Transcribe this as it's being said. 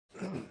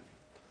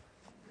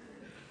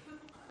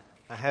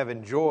I have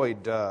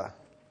enjoyed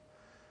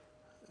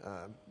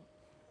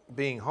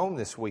being home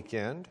this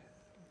weekend.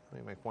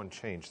 Let me make one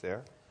change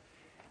there.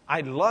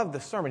 I love the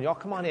sermon. Y'all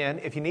come on in.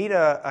 If you need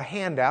a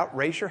handout,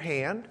 raise your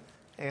hand.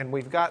 And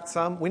we've got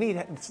some. We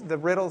need the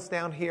riddles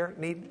down here.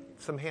 Need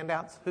some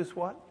handouts? Who's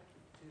what?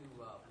 Too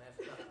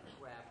messed up to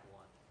grab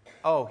one.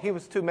 Oh, he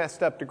was too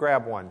messed up to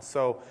grab one.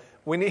 So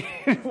we need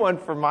one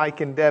for Mike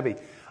and Debbie.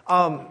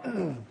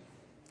 I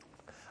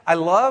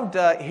loved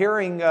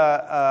hearing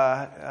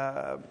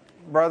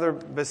Brother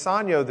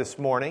Bisagno this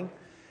morning,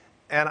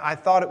 and I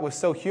thought it was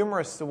so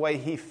humorous the way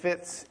he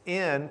fits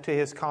into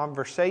his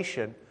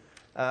conversation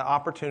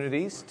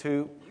opportunities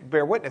to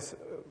bear witness.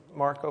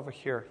 Mark, over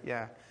here,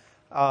 yeah.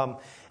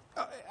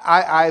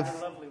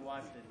 I've Lovely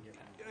wife didn't get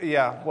one.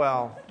 Yeah,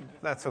 well,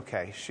 that's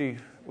okay. She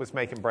was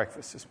making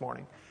breakfast this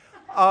morning.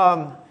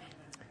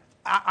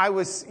 I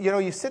was,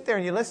 you sit there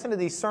and you listen to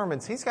these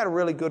sermons. He's got a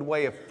really good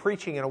way of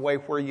preaching in a way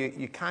where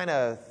you kind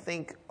of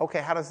think,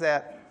 okay, how does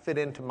that fit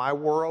into my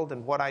world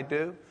and what I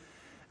do? And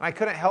I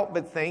couldn't help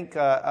but think,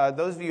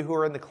 those of you who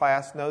are in the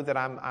class know that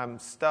I'm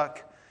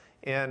stuck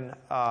in,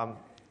 I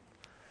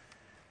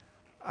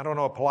don't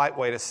know a polite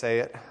way to say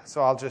it,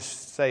 so I'll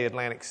just say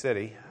Atlantic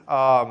City.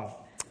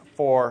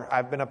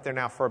 I've been up there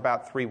now for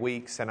about 3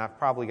 weeks, and I've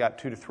probably got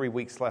 2 to 3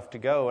 weeks left to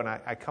go, and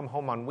I come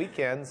home on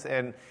weekends,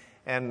 and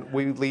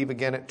we leave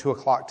again at 2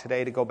 o'clock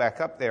today to go back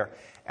up there.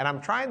 And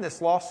I'm trying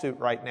this lawsuit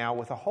right now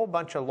with a whole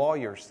bunch of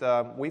lawyers.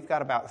 We've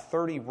got about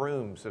 30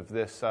 rooms of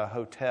this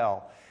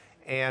hotel.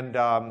 And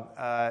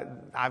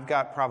I've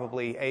got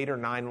probably 8 or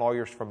 9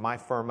 lawyers from my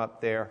firm up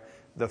there.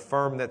 The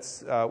firm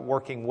that's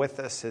working with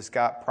us has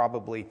got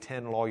probably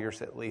 10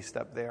 lawyers at least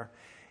up there.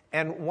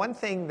 And one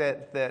thing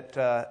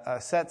that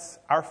sets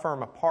our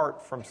firm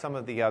apart from some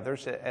of the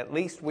others, at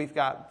least we've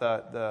got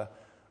the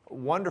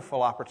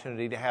wonderful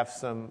opportunity to have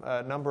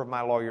a number of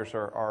my lawyers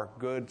are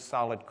good,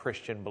 solid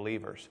Christian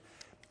believers.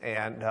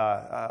 And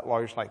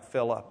lawyers like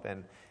Philip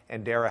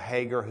and Dara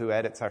Hager, who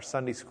edits our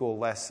Sunday school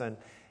lesson,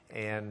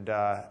 and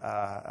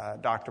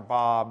Dr.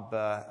 Bob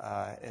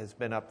has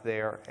been up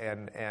there,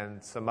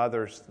 and some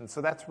others. And so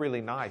that's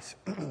really nice.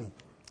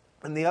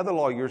 And the other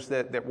lawyers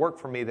that work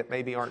for me that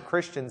maybe aren't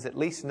Christians at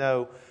least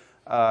know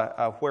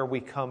where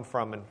we come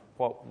from and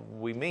what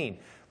we mean.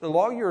 The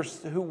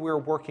lawyers who we're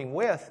working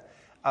with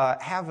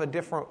have a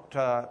different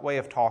way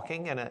of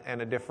talking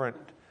and a different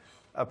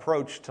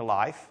approach to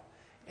life.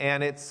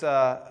 And it's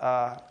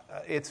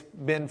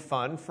been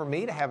fun for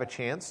me to have a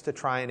chance to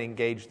try and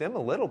engage them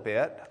a little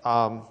bit.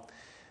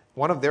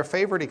 One of their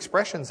favorite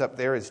expressions up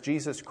there is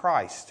Jesus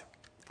Christ.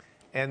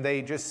 And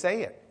they just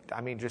say it.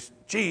 I mean, just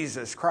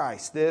Jesus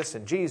Christ this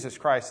and Jesus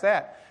Christ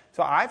that.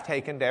 So I've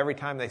taken to every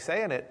time they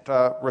say it,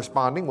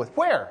 responding with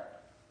where?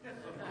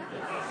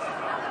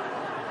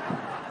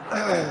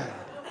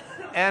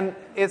 And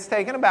it's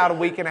taken about a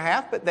week and a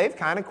half, but they've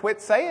kind of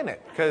quit saying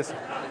it because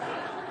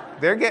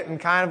they're getting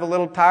kind of a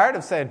little tired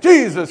of saying,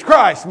 Jesus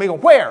Christ, me go,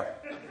 where?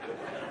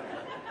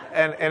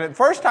 And the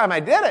first time I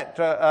did it,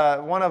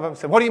 one of them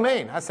said, what do you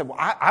mean? I said, well,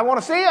 I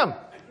want to see him.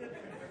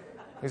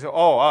 He said,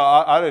 oh,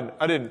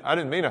 I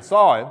didn't mean I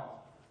saw him.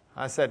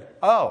 I said,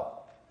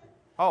 oh,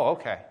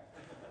 okay.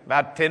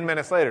 About 10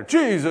 minutes later,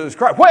 Jesus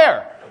Christ,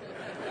 where?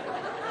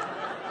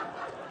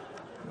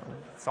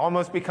 It's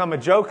almost become a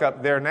joke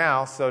up there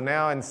now, so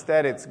now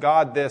instead it's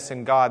God this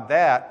and God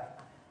that.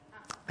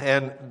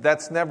 And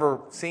that's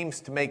never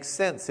seems to make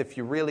sense if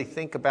you really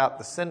think about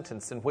the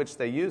sentence in which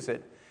they use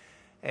it.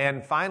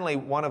 And finally,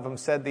 one of them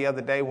said the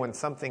other day when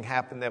something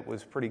happened that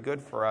was pretty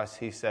good for us,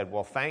 he said,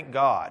 well, thank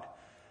God.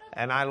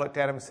 And I looked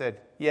at him and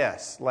said,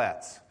 yes,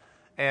 let's.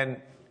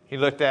 And he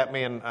looked at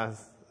me and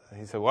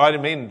he said, well, I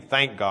didn't mean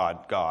thank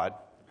God, God.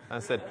 I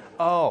said,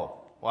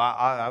 oh,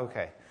 well,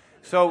 okay.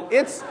 So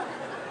it's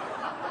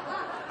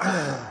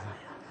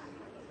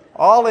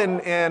all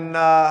in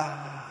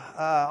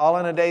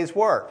a day's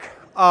work.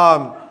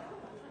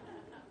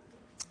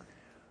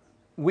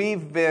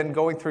 We've been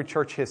going through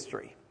church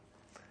history,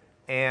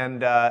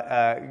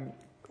 and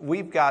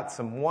we've got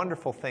some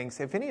wonderful things.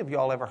 Have any of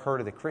y'all ever heard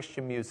of the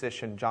Christian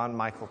musician John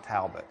Michael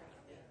Talbot?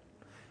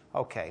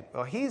 Okay,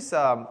 well, he's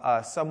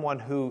someone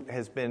who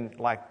has been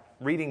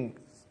reading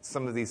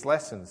some of these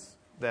lessons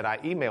that I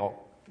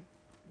email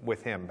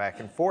with him back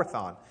and forth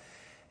on.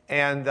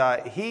 And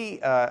he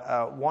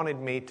wanted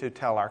me to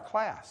tell our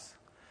class.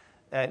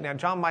 Now,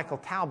 John Michael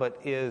Talbot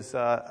is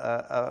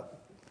a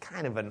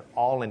kind of an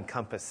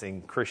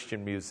all-encompassing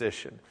Christian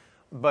musician,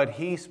 but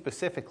he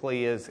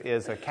specifically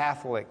is a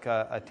Catholic,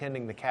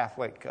 attending a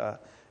Catholic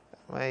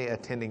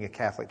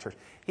church.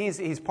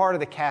 He's part of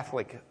the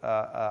Catholic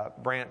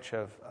branch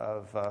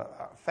of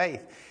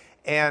faith,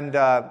 and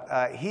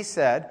he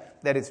said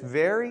that it's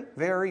very,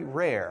 very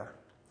rare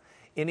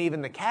in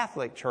even the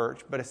Catholic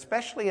Church, but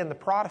especially in the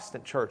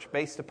Protestant Church,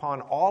 based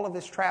upon all of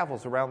his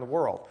travels around the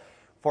world,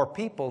 for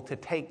people to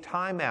take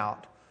time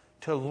out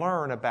to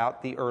learn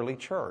about the early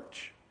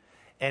church.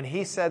 And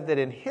he said that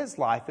in his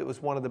life, it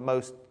was one of the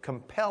most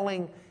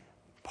compelling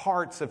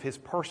parts of his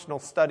personal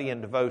study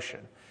and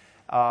devotion.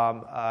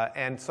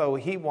 And so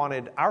he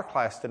wanted our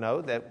class to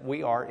know that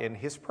we are in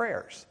his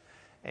prayers.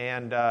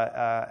 And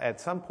at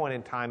some point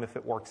in time, if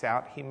it works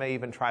out, he may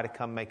even try to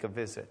come make a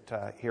visit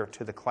here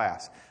to the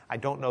class. I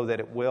don't know that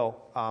it will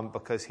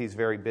because he's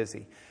very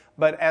busy.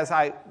 But as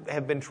I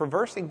have been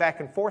traversing back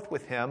and forth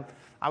with him,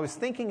 I was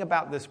thinking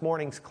about this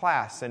morning's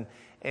class.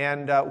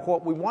 And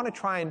what we want to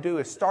try and do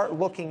is start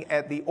looking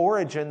at the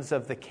origins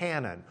of the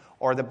canon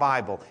or the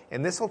Bible.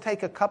 And this will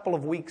take a couple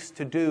of weeks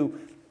to do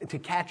to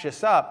catch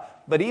us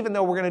up. But even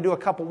though we're going to do a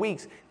couple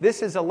weeks,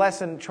 this is a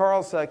lesson.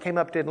 Charles came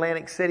up to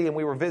Atlantic City and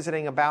we were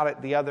visiting about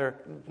it the other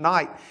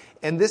night.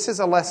 And this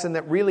is a lesson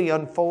that really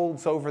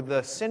unfolds over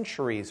the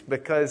centuries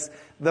because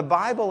the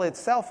Bible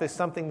itself is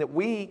something that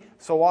we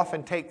so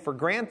often take for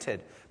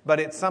granted, but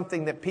it's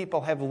something that people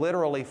have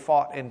literally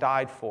fought and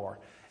died for.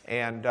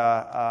 And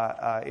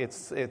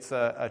it's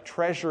a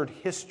treasured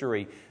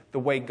history, the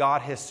way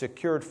God has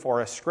secured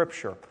for us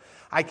Scripture.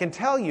 I can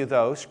tell you,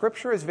 though,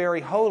 Scripture is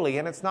very holy,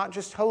 and it's not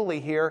just holy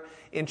here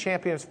in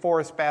Champions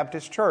Forest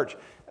Baptist Church.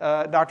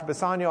 Dr.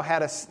 Bassanio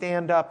had us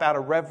stand up out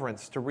of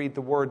reverence to read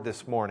the Word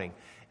this morning.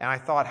 And I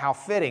thought, how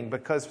fitting,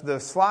 because the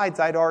slides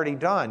I'd already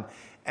done.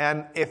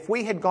 And if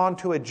we had gone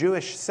to a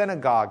Jewish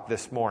synagogue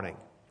this morning,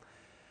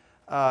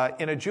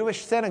 in a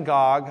Jewish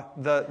synagogue,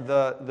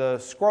 the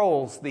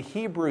scrolls, the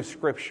Hebrew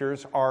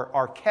Scriptures,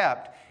 are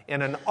kept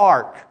in an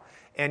ark.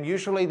 And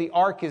usually the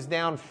ark is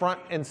down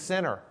front and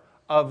center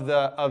of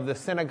the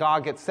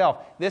synagogue itself.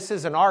 This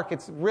is an ark.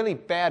 It's a really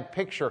bad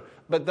picture,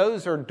 but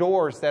those are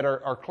doors that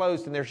are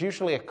closed, and there's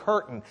usually a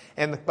curtain.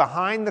 And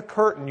behind the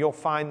curtain, you'll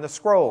find the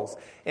scrolls.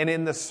 And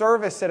in the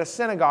service at a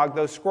synagogue,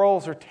 those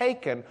scrolls are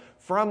taken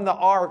from the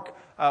ark,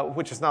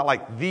 which is not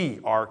like the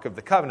Ark of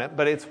the Covenant,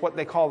 but it's what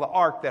they call the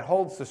ark that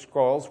holds the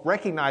scrolls,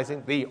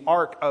 recognizing the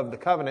Ark of the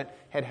Covenant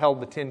had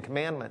held the Ten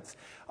Commandments.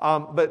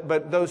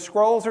 But those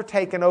scrolls are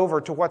taken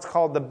over to what's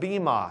called the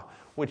bema,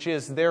 which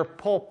is their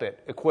pulpit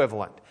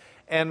equivalent.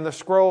 And the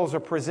scrolls are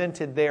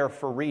presented there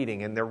for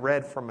reading, and they're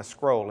read from a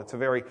scroll. It's a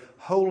very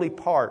holy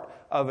part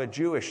of a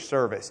Jewish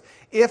service.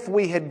 If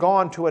we had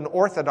gone to an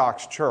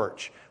Orthodox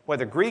church,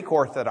 whether Greek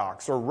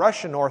Orthodox or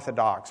Russian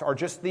Orthodox or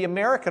just the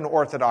American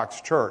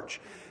Orthodox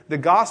Church, the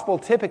gospel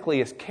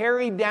typically is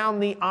carried down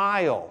the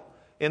aisle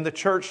in the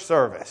church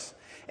service.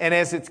 And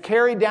as it's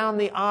carried down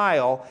the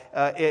aisle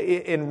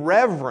in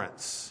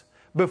reverence,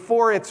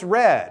 before it's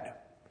read,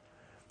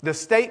 the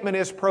statement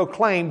is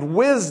proclaimed,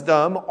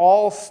 "Wisdom,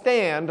 all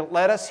stand,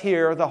 let us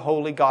hear the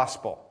holy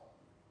gospel."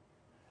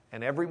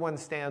 And everyone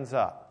stands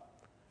up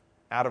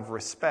out of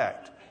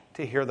respect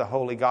to hear the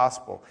holy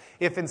gospel.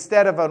 If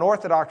instead of an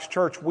Orthodox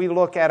church we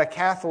look at a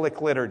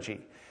Catholic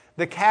liturgy,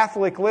 the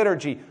Catholic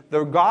liturgy,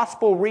 the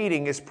gospel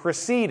reading is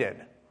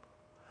preceded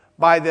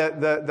by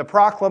the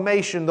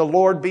proclamation, "The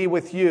Lord be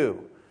with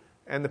you."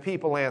 And the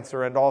people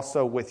answer, "And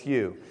also with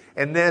you."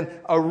 And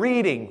then a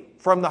reading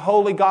from the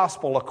Holy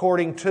Gospel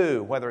according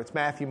to, whether it's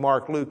Matthew,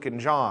 Mark, Luke,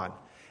 and John.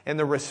 And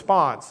the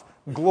response,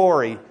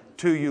 "Glory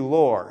to you,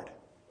 Lord."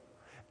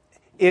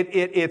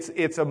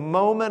 It's a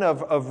moment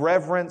of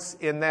reverence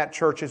in that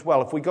church as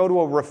well. If we go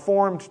to a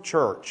Reformed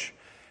church,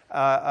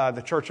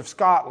 the Church of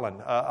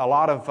Scotland, a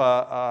lot of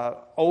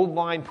old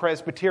line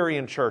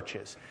Presbyterian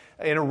churches,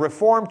 in a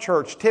Reformed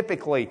church,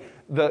 typically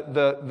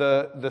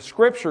the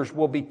Scriptures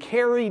will be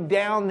carried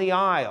down the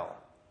aisle.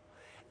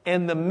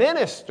 And the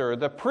minister,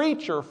 the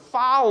preacher,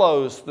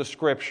 follows the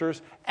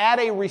Scriptures at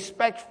a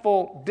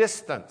respectful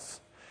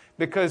distance.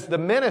 Because the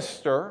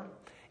minister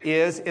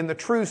is, in the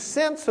true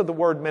sense of the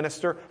word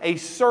minister, a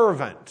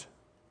servant.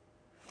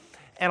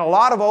 And a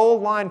lot of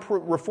old line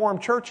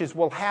Reformed churches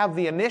will have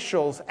the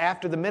initials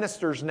after the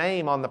minister's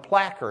name on the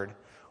placard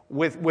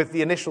with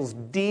the initials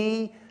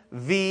VDM,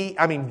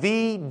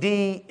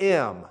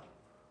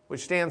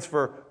 which stands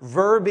for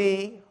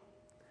Verbi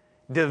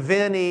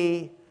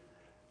Divini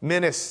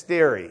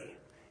Ministeri,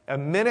 a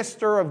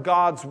minister of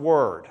God's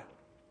Word,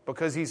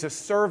 because he's a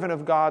servant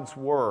of God's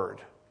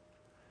Word.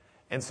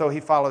 And so he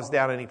follows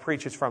down and he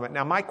preaches from it.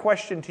 Now, my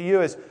question to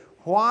you is,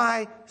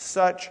 why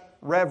such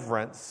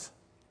reverence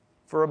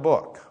for a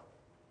book?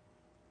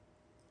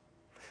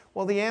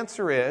 Well, the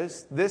answer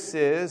is, this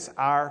is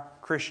our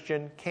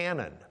Christian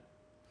canon.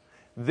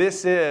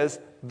 This is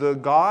the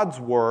God's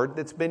Word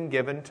that's been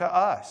given to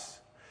us.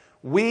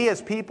 We,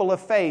 as people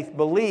of faith,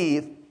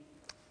 believe.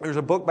 There's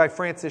a book by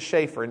Francis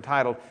Schaeffer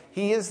entitled,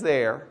 "He is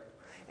There,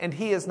 and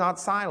He is Not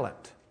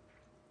Silent."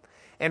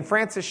 And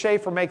Francis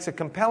Schaeffer makes a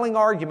compelling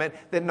argument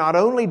that not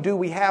only do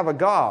we have a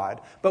God,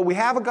 but we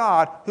have a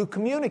God who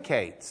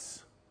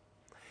communicates.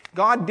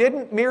 God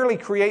didn't merely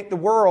create the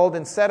world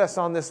and set us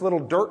on this little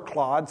dirt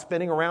clod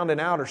spinning around in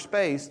outer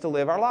space to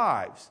live our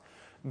lives.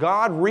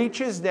 God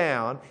reaches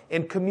down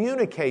and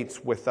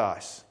communicates with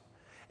us.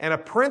 And a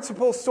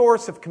principal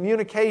source of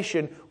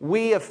communication,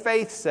 we of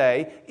faith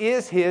say,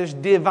 is His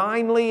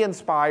divinely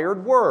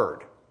inspired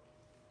Word.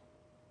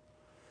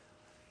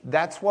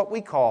 That's what we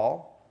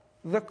call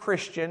the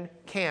Christian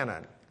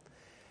canon.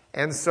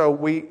 And so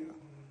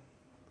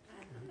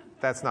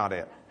that's not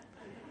it.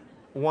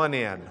 One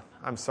N.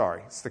 I'm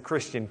sorry. It's the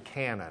Christian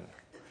canon.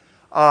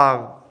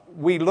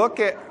 We look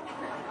at...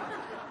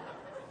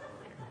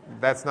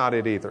 That's not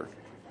it either.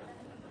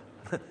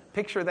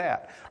 Picture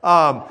that.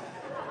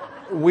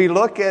 We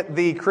look at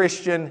the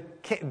Christian,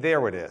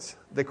 there it is,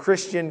 the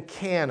Christian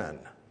canon.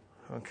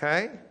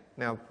 Okay?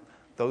 Now,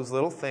 those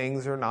little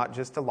things are not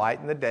just to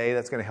lighten the day.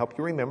 That's going to help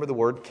you remember the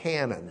word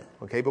canon.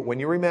 Okay? But when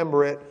you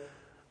remember it,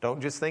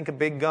 don't just think a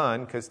big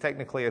gun, because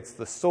technically it's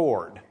the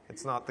sword.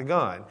 It's not the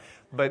gun.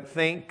 But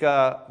think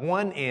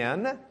one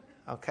N,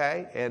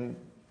 okay? And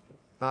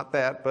not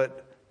that,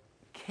 but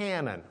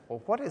canon.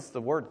 Well, what is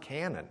the word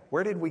canon?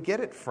 Where did we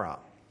get it from?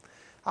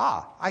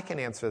 I can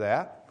answer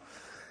that.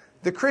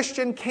 The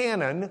Christian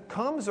canon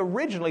comes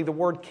originally, the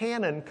word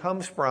canon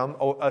comes from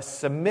a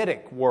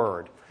Semitic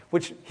word,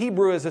 which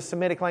Hebrew is a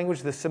Semitic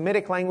language. The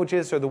Semitic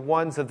languages are the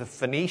ones of the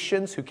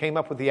Phoenicians who came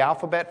up with the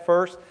alphabet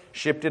first,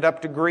 shipped it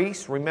up to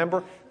Greece.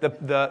 Remember,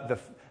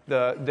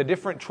 the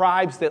different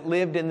tribes that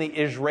lived in the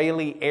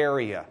Israeli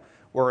area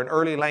were an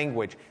early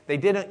language. They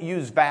didn't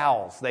use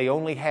vowels. They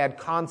only had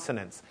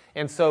consonants.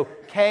 And so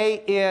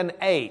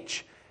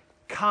K-N-H,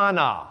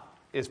 Kana,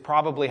 is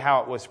probably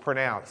how it was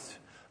pronounced.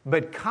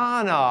 But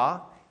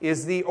Kana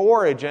is the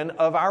origin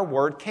of our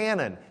word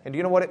canon. And do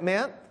you know what it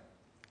meant?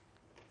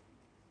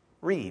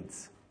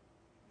 Reeds.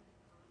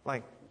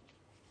 Like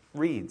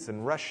reeds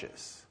and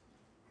rushes.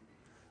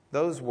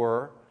 Those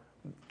were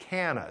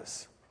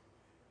cannas.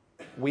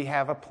 We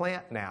have a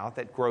plant now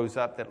that grows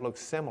up that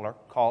looks similar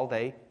called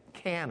a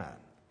canna.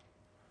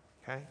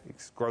 Okay?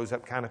 It grows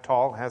up kind of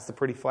tall, has the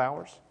pretty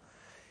flowers.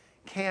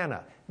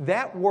 Canna.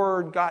 That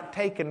word got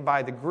taken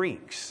by the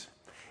Greeks.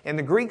 And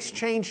the Greeks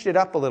changed it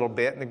up a little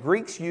bit, and the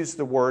Greeks used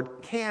the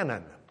word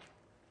canon.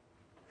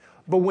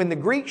 But when the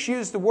Greeks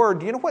used the word,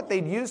 do you know what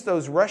they'd use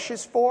those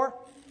rushes for?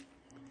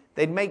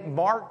 They'd make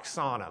marks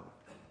on them,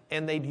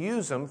 and they'd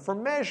use them for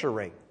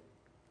measuring.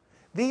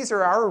 These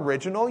are our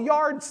original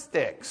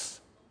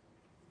yardsticks.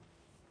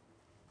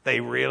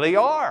 They really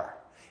are.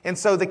 And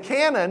so the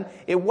canon,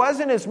 it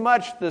wasn't as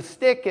much the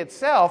stick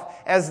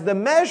itself as the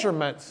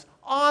measurements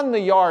on the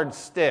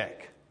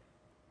yardstick.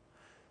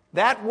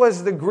 That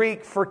was the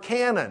Greek for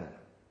canon.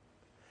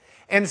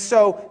 And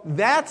so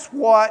that's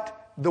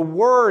what the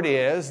word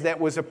is that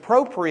was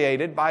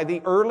appropriated by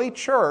the early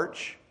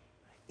church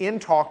in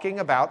talking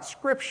about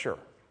Scripture.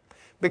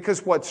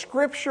 Because what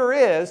Scripture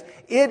is,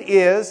 it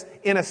is,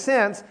 in a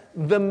sense,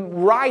 the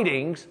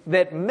writings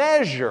that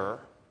measure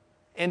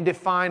and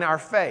define our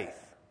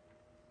faith.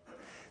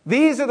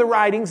 These are the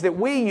writings that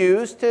we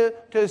use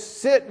to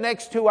sit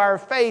next to our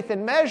faith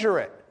and measure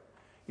it.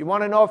 You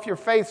want to know if your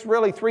faith's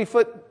really 3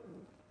 foot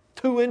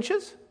 2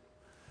 inches?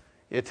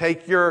 You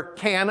take your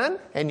canon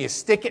and you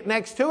stick it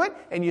next to it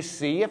and you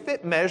see if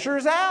it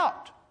measures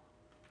out.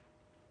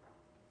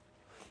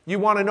 You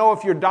want to know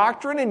if your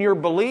doctrine and your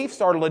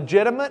beliefs are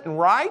legitimate and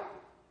right?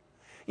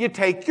 You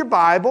take your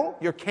Bible,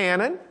 your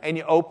canon, and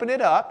you open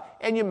it up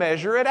and you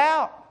measure it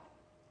out.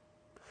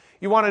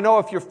 You want to know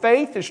if your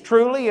faith is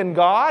truly in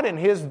God and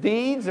His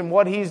deeds and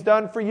what He's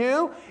done for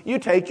you? You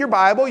take your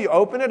Bible, you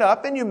open it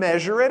up, and you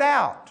measure it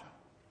out.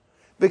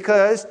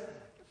 Because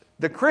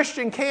the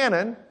Christian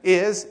canon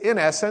is, in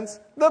essence,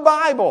 the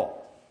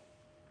Bible.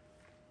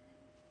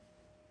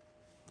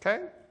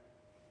 Okay?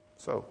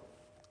 So,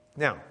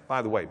 now,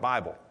 by the way,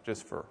 Bible,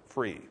 just for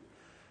free,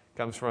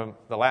 comes from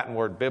the Latin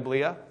word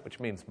biblia,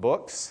 which means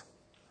books.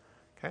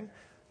 Okay?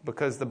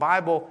 Because the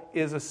Bible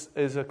is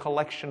a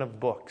collection of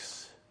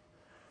books.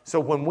 So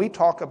when we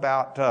talk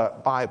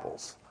about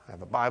Bibles, I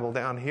have a Bible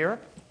down here,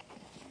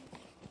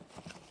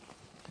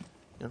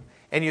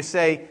 and you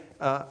say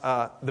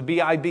the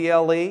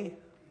B-I-B-L-E,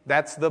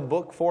 that's the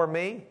book for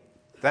me,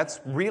 that's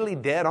really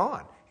dead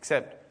on,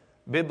 except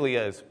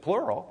Biblia is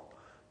plural.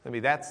 I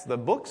mean, that's the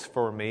books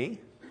for me.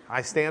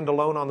 I stand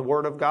alone on the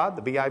Word of God,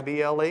 the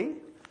B-I-B-L-E.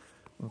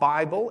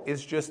 Bible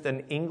is just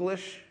an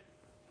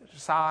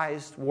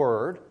English-sized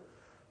word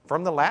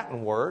from the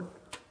Latin word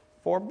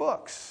for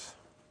books.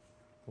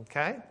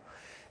 Okay?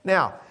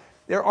 Now,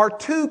 there are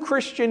 2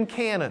 Christian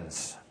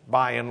canons,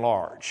 by and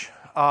large.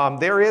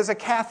 There is a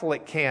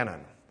Catholic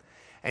canon,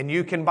 and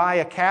you can buy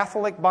a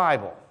Catholic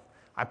Bible.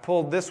 I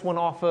pulled this one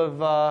off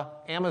of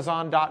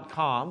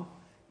Amazon.com.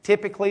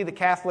 Typically, the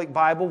Catholic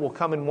Bible will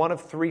come in one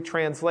of 3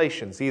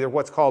 translations, either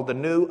what's called the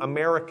New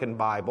American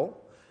Bible,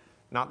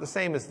 not the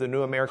same as the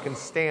New American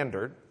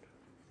Standard,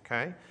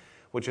 okay,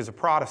 which is a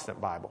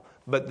Protestant Bible,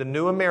 but the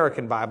New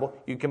American Bible.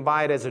 You can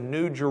buy it as a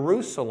New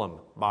Jerusalem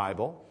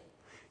Bible.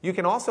 You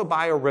can also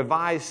buy a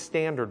Revised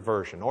Standard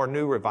Version or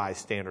New Revised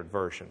Standard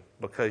Version,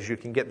 because you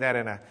can get that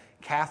in a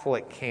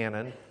Catholic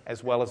canon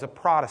as well as a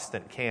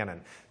Protestant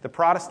canon. The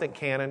Protestant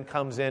canon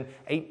comes in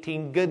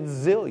 18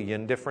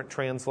 gazillion different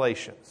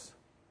translations.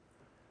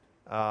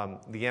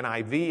 The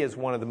NIV is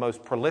one of the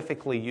most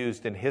prolifically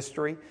used in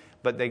history,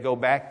 but they go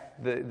back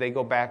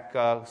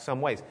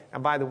some ways.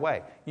 And by the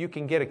way, you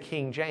can get a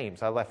King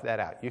James. I left that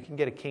out. You can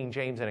get a King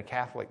James in a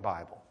Catholic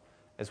Bible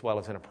as well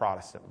as in a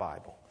Protestant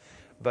Bible,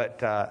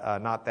 but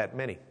not that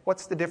many.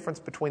 What's the difference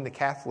between the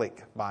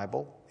Catholic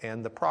Bible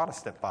and the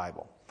Protestant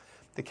Bible?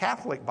 The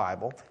Catholic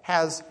Bible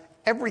has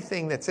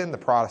everything that's in the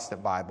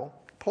Protestant Bible,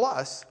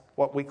 plus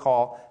what we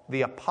call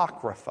the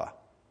Apocrypha.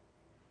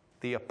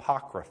 The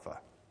Apocrypha.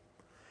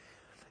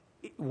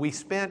 we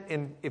spent,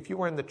 if you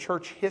were in the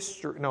church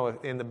history, no,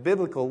 in the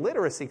biblical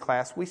literacy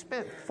class, we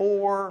spent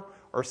 4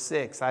 or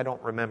 6, I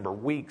don't remember,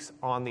 weeks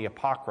on the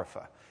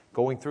Apocrypha,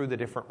 going through the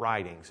different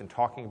writings and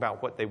talking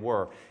about what they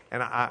were.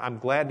 And I'm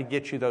glad to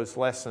get you those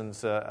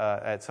lessons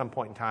at some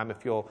point in time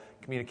if you'll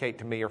communicate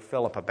to me or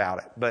Philip about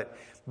it.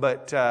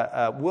 But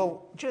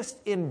we'll just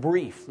in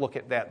brief look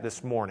at that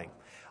this morning.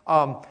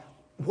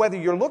 Whether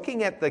you're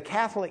looking at the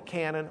Catholic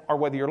canon or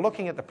whether you're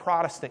looking at the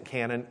Protestant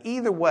canon,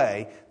 either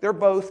way, they're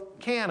both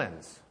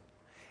canons.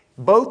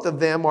 Both of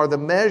them are the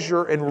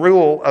measure and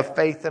rule of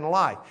faith and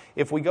life.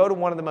 If we go to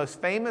one of the most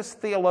famous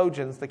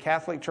theologians the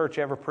Catholic Church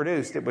ever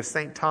produced, it was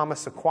St.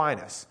 Thomas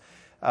Aquinas.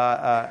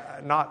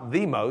 Not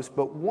the most,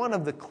 but one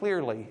of the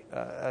clearly,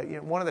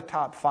 one of the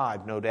top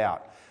 5, no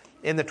doubt.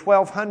 In the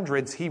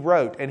 1200s, he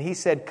wrote, and he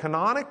said,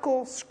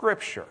 canonical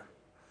Scripture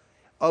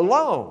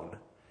alone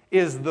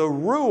is the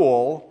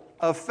rule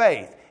of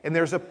faith. And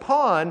there's a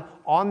pun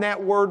on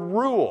that word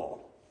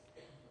rule.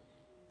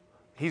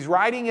 He's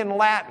writing in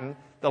Latin.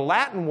 The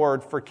Latin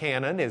word for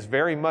canon is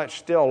very much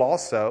still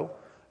also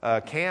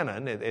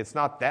canon. It's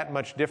not that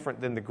much different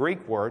than the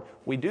Greek word.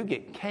 We do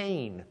get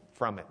cane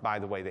from it, by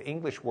the way, the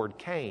English word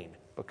cane,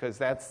 because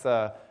that's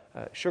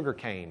sugar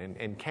cane,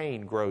 and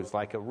cane grows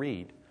like a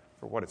reed,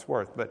 for what it's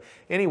worth. But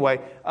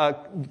anyway,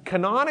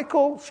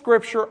 canonical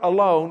Scripture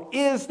alone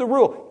is the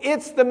rule.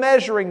 It's the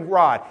measuring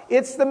rod.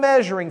 It's the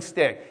measuring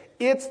stick.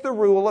 It's the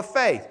rule of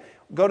faith.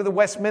 Go to the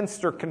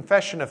Westminster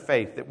Confession of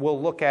Faith that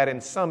we'll look at in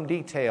some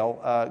detail,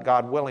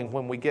 God willing,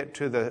 when we get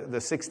to the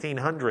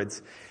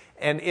 1600s.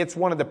 And it's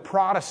one of the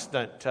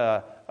Protestant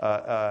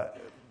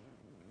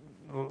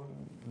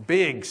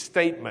big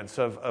statements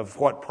of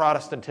what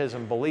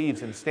Protestantism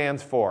believes and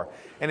stands for.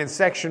 And in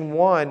section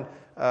 1,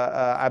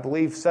 I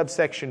believe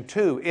subsection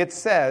 2, it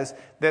says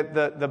that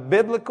the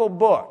biblical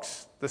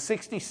books, the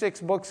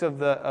 66 books of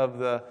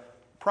the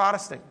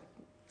Protestant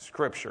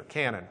Scripture,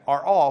 canon,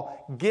 are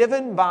all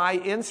given by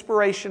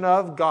inspiration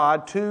of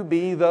God to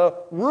be the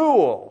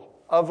rule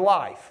of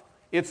life.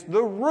 It's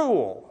the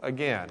rule,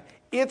 again.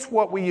 It's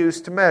what we use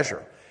to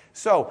measure.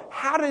 So,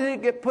 how did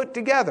it get put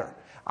together?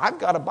 I've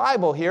got a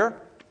Bible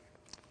here.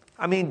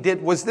 I mean,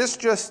 was this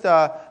just,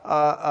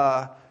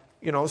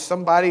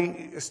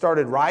 somebody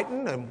started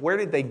writing, and where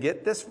did they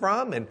get this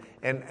from? And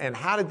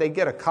how did they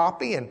get a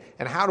copy? And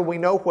how do we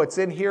know what's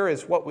in here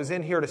is what was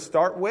in here to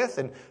start with?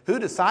 And who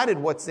decided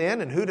what's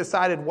in and who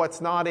decided what's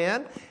not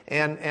in?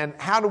 And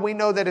how do we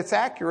know that it's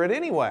accurate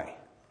anyway?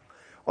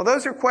 Well,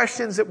 those are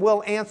questions that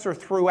we'll answer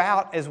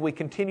throughout as we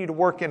continue to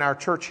work in our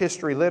church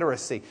history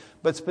literacy.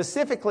 But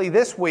specifically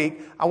this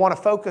week, I want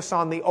to focus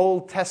on the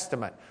Old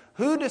Testament.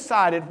 Who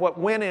decided what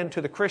went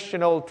into the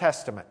Christian Old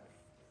Testament?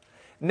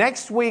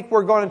 Next week,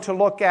 we're going to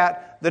look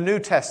at the New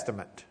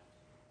Testament.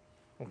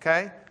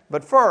 Okay?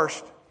 But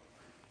first,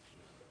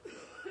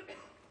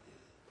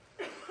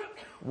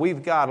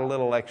 we've got a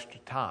little extra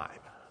time.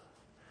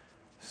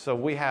 So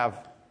we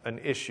have an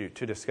issue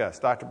to discuss.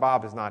 Dr.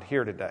 Bob is not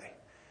here today.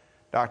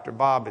 Dr.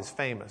 Bob is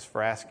famous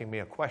for asking me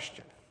a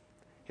question.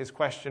 His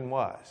question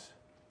was,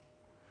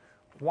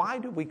 why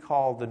do we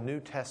call the New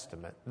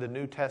Testament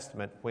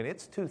when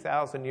it's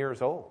 2,000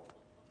 years old?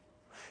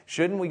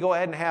 Shouldn't we go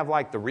ahead and have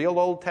like the real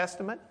Old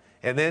Testament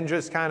and then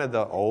just kind of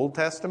the Old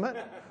Testament?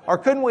 Or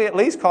couldn't we at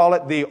least call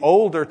it the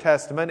Older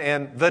Testament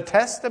and the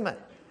Testament?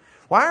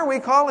 Why are we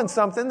calling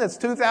something that's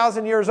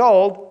 2,000 years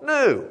old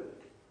new?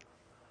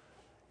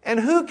 And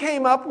who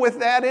came up with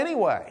that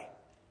anyway?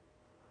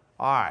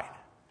 All right.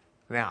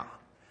 Now,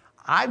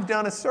 I've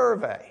done a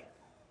survey.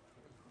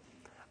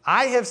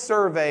 I have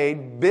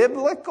surveyed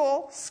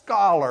biblical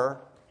scholar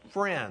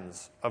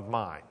friends of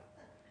mine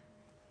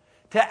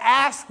to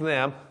ask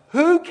them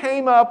who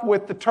came up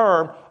with the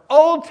term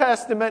Old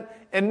Testament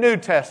and New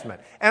Testament.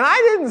 And I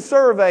didn't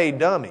survey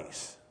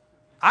dummies.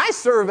 I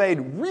surveyed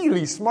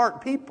really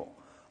smart people,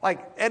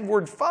 like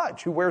Edward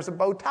Fudge, who wears a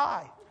bow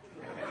tie.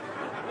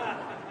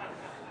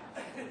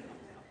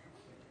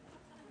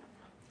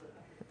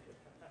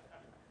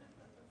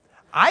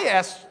 I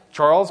asked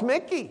Charles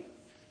Mickey,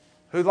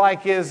 who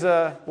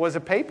was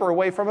a paper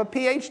away from a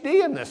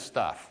PhD in this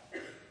stuff.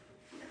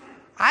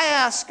 I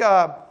asked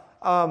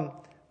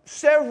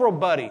several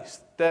buddies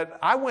that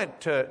I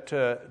went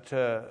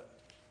to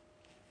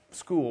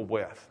school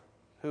with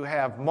who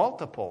have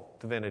multiple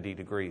divinity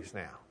degrees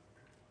now.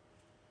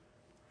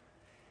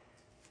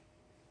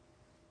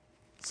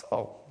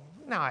 So,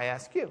 now I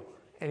ask you,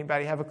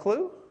 anybody have a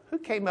clue? Who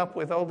came up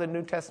with Old and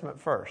New Testament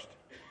first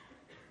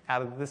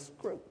out of this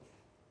group?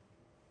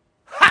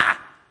 Ha!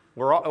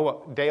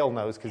 Dale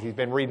knows because he's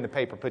been reading the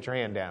paper. Put your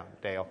hand down,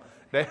 Dale.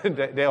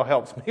 Dale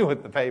helps me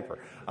with the paper.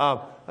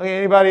 Okay,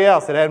 anybody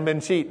else that hadn't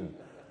been cheating?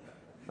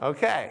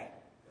 Okay,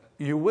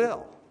 you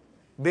will,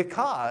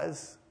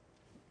 because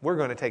we're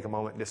going to take a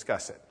moment and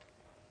discuss it.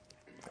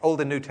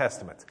 Old and New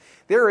Testaments.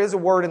 There is a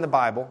word in the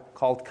Bible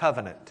called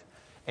covenant.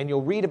 And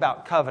you'll read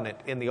about covenant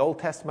in the Old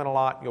Testament a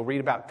lot. You'll read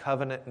about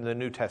covenant in the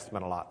New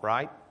Testament a lot,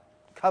 right?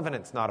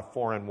 Covenant's not a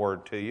foreign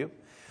word to you.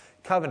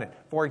 Covenant.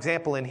 For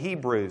example, in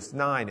Hebrews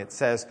 9, it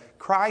says,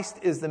 Christ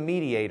is the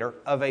mediator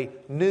of a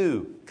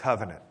new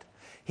covenant.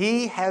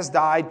 He has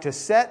died to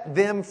set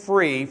them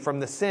free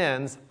from the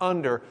sins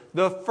under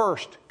the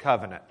first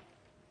covenant.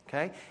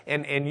 Okay?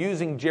 And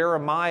using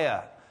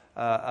Jeremiah,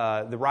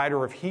 the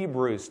writer of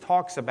Hebrews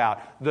talks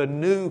about the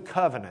new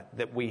covenant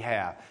that we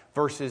have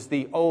versus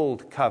the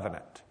old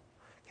covenant.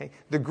 Okay?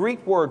 The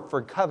Greek word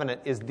for covenant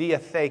is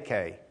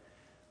diatheke.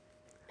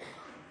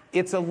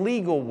 It's a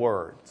legal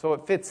word, so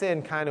it fits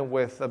in kind of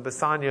with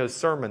Bassanio's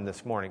sermon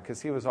this morning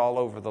because he was all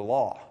over the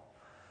law.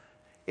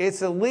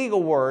 It's a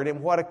legal word,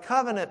 and what a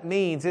covenant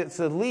means, it's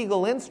a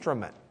legal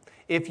instrument.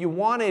 If you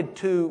wanted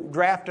to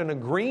draft an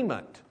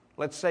agreement,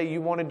 let's say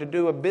you wanted to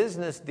do a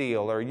business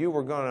deal, or you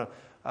were going to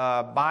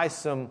buy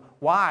some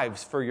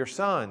wives for your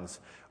sons,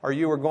 or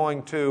you were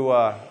going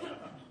to,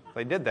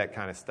 they did that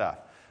kind of stuff,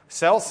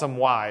 sell some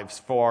wives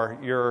for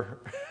your,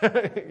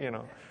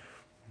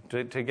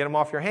 to get them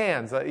off your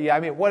hands.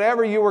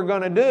 Whatever you were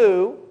going to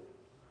do,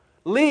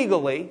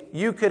 legally,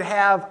 you could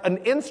have an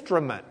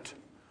instrument.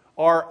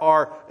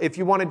 Or if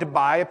you wanted to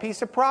buy a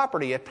piece of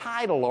property, a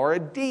title or a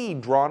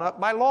deed drawn up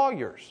by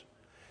lawyers,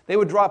 they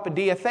would drop a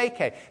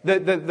diatheke.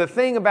 The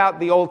thing about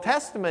the Old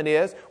Testament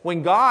is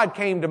when God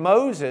came to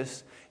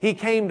Moses, He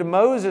came to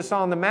Moses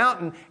on the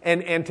mountain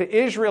and to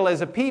Israel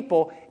as a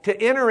people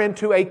to enter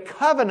into a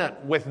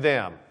covenant with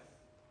them.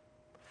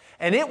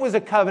 And it was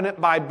a covenant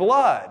by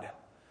blood.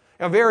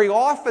 Now, very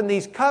often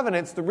these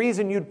covenants, the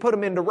reason you'd put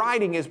them into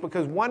writing is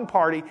because one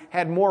party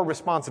had more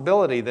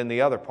responsibility than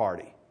the other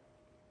party.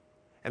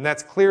 And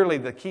that's clearly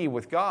the key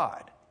with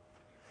God.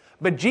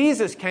 But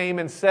Jesus came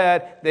and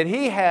said that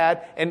He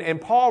had, and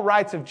Paul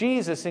writes of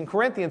Jesus in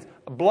Corinthians,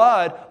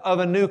 blood of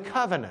a new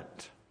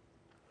covenant.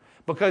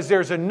 Because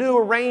there's a new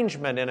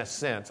arrangement in a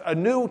sense, a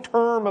new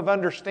term of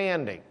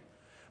understanding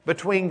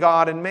between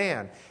God and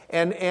man.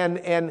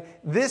 And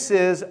this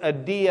is a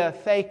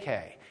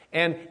diatheke.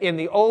 And in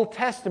the Old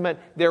Testament,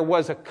 there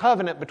was a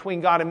covenant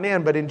between God and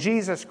man, but in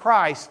Jesus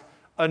Christ,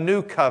 a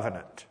new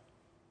covenant.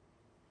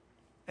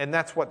 And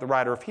that's what the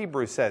writer of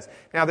Hebrews says.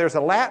 Now, there's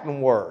a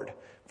Latin word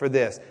for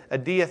this, a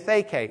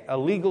diatheke, a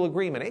legal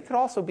agreement. It could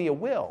also be a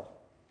will.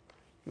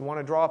 You want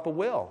to draw up a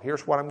will.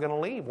 Here's what I'm going to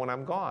leave when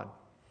I'm gone.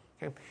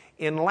 Okay?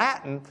 In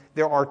Latin,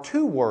 there are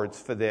two words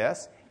for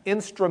this,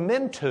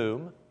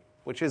 instrumentum,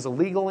 which is a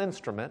legal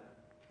instrument,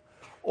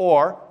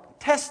 or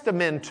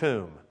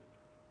testamentum,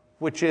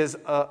 which is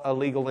a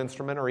legal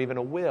instrument or even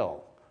a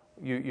will.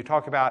 You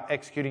talk about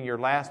executing your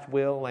last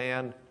will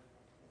and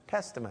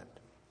testament.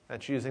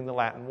 That's using the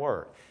Latin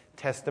word.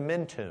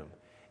 Testamentum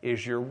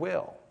is your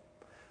will.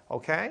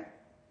 Okay?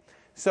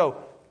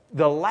 So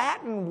the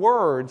Latin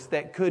words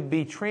that could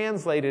be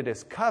translated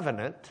as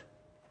covenant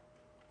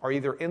are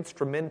either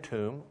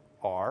instrumentum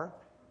or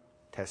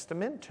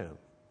testamentum.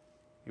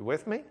 You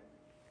with me?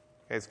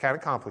 Okay, it's kind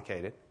of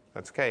complicated.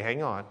 That's okay,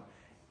 hang on.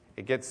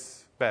 It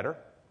gets better.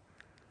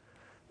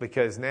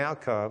 Because now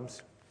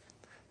comes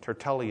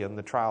Tertullian,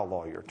 the trial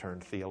lawyer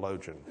turned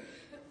theologian.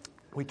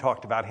 We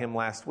talked about him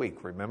last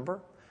week,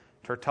 remember?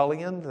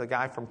 Tertullian, the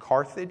guy from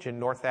Carthage in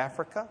North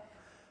Africa,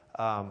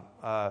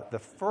 the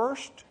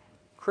first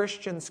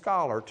Christian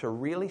scholar to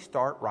really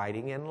start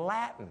writing in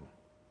Latin.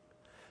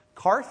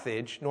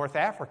 Carthage, North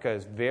Africa,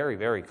 is very,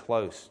 very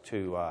close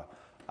to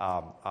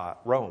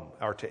Rome,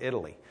 or to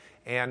Italy.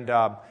 And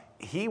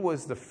he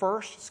was the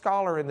first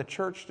scholar in the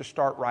church to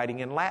start writing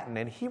in Latin,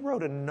 and he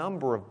wrote a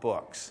number of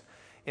books.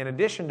 In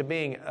addition to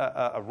being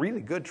a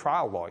really good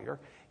trial lawyer,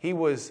 he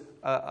was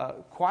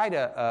quite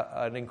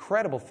an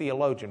incredible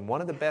theologian,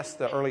 one of the best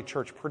the early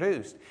church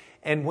produced.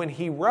 And when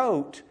he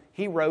wrote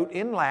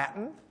in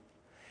Latin,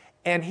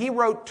 and he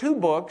wrote two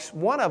books.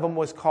 One of them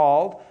was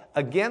called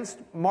Against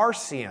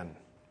Marcion.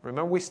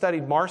 Remember we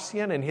studied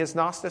Marcion and his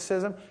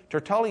Gnosticism?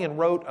 Tertullian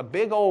wrote a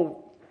big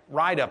old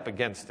write-up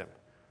against him.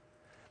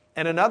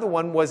 And another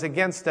one was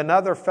against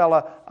another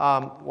fella,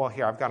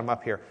 here, I've got him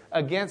up here,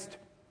 against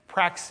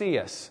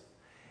Praxeas.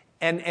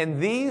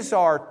 And these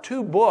are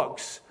two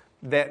books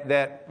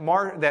that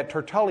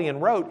Tertullian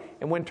wrote.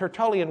 And when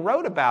Tertullian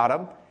wrote about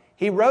them,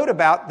 he wrote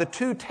about the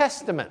two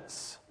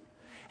testaments.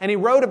 And he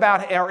wrote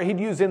about, or he'd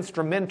use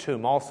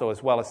instrumentum also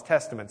as well as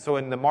testament. So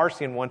in the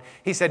Marcion one,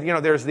 he said,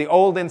 there's the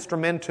old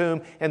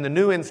instrumentum and the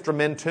new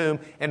instrumentum,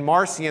 and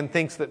Marcion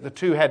thinks that the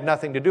two had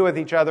nothing to do with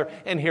each other,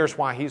 and here's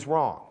why he's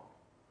wrong.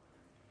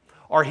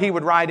 Or he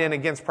would write in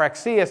against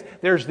Praxeas,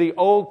 there's the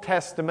Old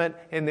Testament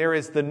and there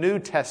is the New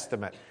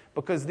Testament,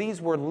 because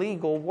these were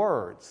legal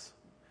words,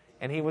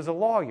 and he was a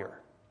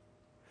lawyer.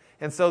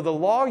 And so the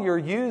lawyer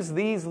used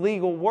these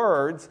legal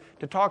words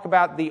to talk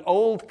about the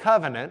Old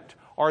Covenant,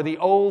 or the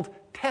Old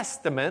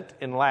Testament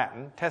in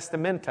Latin,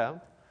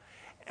 testamentum,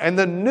 and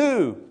the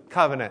New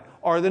Covenant,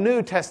 or the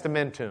New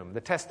Testamentum,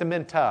 the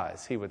testamenta,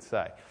 as he would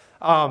say.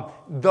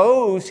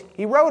 Those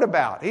he wrote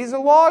about. He's a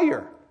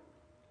lawyer.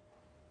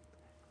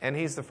 And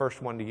he's the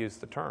first one to use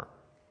the term.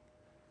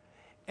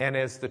 And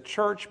as the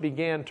church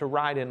began to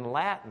write in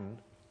Latin,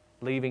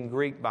 leaving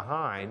Greek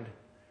behind,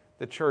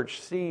 the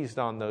church seized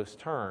on those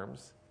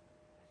terms,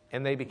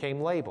 and they became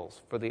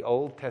labels for the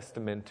Old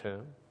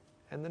Testamentum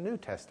and the New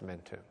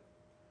Testamentum.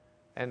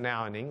 And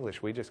now in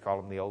English, we just call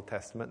them the Old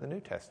Testament and the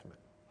New Testament.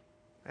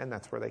 And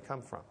that's where they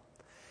come from.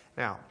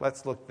 Now,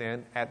 let's look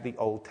then at the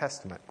Old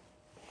Testament.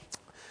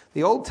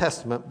 The Old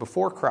Testament,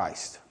 before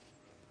Christ,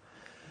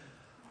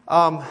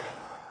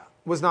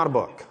 was not a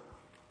book.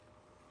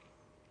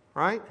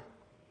 Right?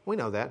 We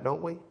know that,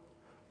 don't we?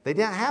 They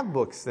didn't have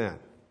books then.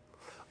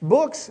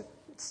 Books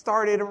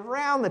started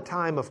around the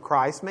time of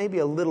Christ, maybe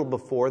a little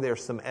before.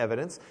 There's some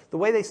evidence. The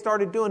way they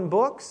started doing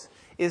books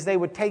is they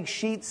would take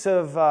sheets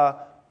of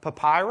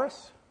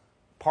papyrus,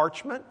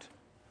 parchment,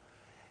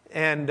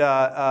 and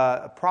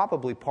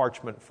probably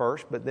parchment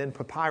first, but then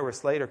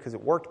papyrus later because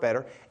it worked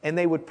better. And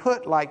they would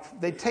put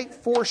they'd take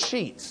 4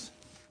 sheets.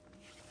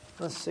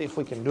 Let's see if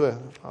we can do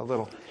a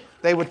little.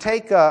 They would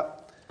take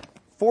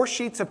 4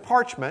 sheets of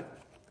parchment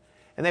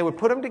and they would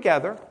put them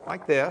together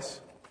like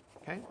this.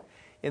 Okay?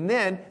 And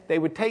then they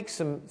would take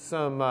some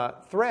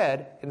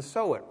thread and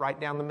sew it right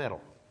down the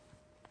middle.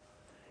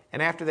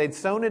 And after they'd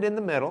sewn it in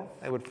the middle,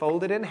 they would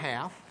fold it in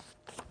half.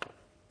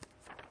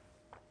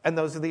 And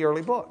those are the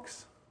early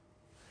books.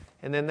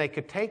 And then they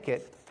could take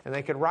it and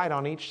they could write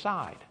on each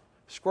side.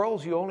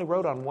 Scrolls, you only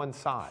wrote on one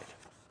side.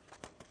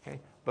 Okay?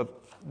 But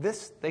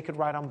this, they could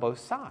write on both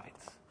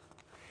sides.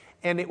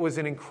 And it was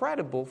an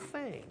incredible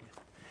thing.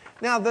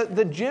 Now,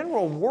 the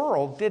general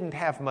world didn't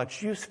have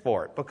much use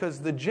for it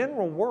because the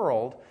general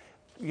world,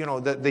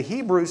 the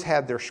Hebrews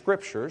had their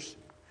scriptures,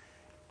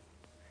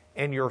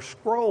 and your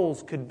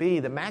scrolls could be,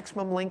 the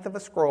maximum length of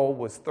a scroll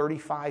was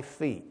 35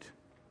 feet.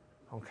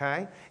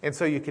 Okay? And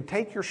so you could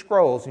take your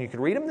scrolls and you could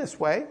read them this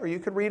way or you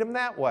could read them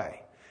that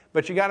way.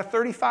 But you got a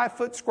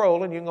 35-foot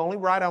scroll and you can only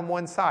write on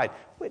one side,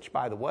 which,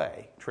 by the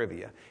way,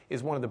 trivia,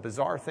 is one of the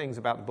bizarre things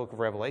about the book of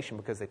Revelation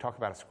because they talk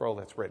about a scroll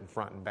that's written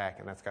front and back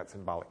and that's got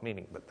symbolic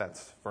meaning, but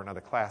that's for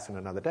another class and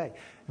another day.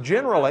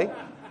 Generally,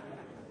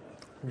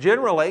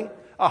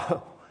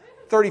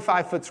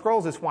 35-foot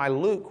scrolls is why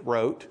Luke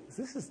wrote,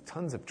 this is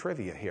tons of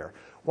trivia here,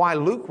 why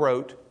Luke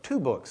wrote 2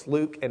 books,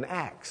 Luke and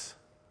Acts,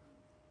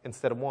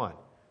 instead of 1,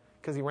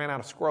 because he ran out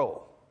of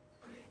scroll.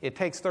 It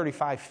takes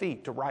 35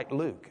 feet to write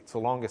Luke. It's the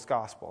longest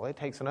gospel. It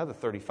takes another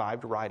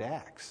 35 to write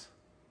Acts.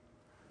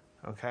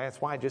 Okay,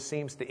 that's why it just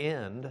seems to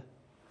end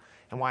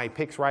and why he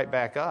picks right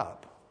back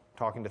up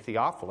talking to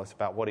Theophilus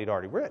about what he'd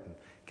already written.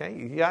 Okay,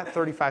 you got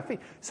 35 feet.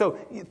 So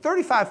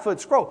 35-foot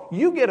scroll,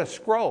 you get a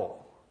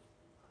scroll.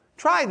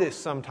 Try this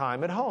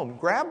sometime at home.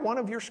 Grab one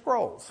of your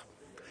scrolls.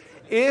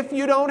 If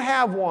you don't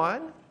have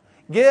one,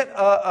 get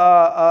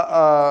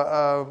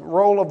a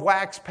roll of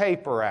wax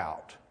paper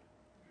out.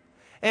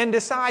 And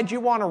decide you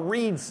want to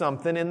read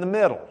something in the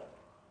middle.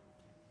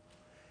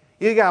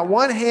 You got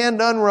one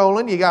hand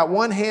unrolling, you got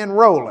one hand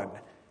rolling.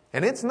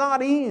 And it's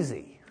not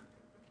easy.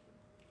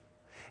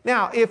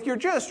 Now, if you're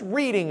just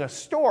reading a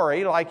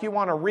story, like you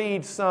want to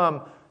read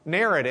some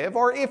narrative,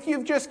 or if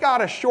you've just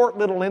got a short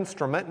little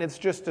instrument and it's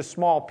just a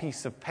small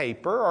piece of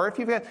paper, or if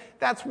you've got,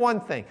 that's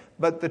one thing.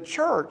 But the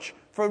church,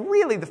 for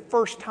really the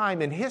first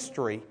time in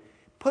history,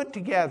 put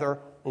together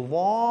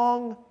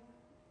long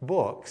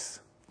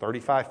books,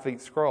 35 feet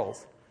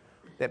scrolls,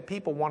 that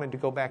people wanted to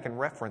go back and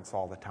reference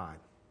all the time.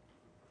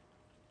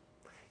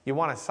 You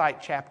want to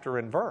cite chapter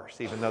and verse,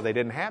 even though they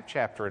didn't have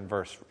chapter and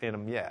verse in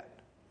them yet.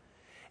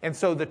 And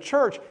so the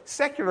church,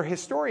 secular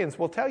historians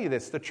will tell you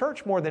this, the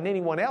church more than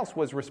anyone else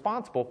was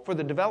responsible for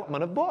the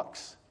development of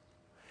books.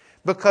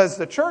 Because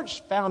the church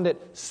found it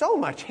so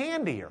much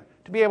handier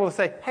to be able to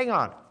say, hang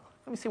on,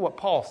 let me see what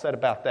Paul said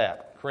about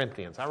that,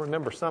 Corinthians. I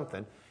remember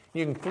something.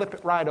 You can flip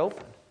it right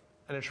open,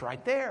 and it's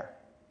right there.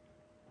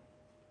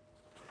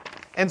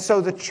 And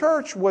so the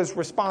church was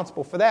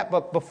responsible for that.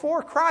 But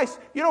before Christ,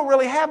 you don't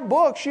really have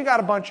books. You got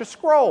a bunch of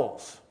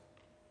scrolls.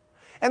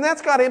 And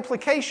that's got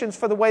implications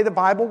for the way the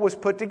Bible was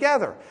put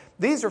together.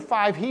 These are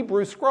 5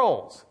 Hebrew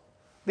scrolls.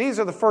 These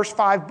are the first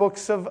 5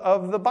 books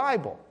of the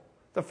Bible.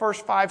 The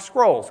first 5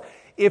 scrolls.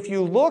 If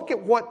you look at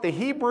what the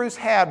Hebrews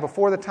had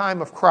before the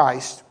time of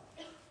Christ,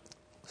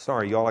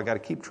 sorry, y'all, I got to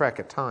keep track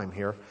of time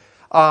here.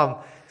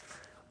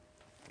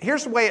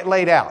 Here's the way it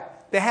laid out.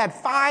 They had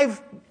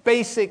 5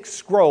 basic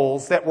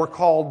scrolls that were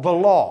called the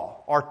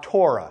law, or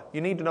Torah. You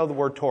need to know the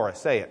word Torah.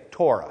 Say it.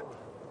 Torah.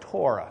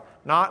 Torah.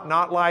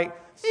 Not like,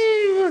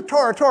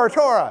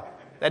 Torah.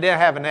 That didn't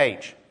have an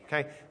H.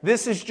 Okay?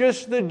 This is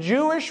just the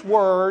Jewish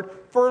word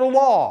for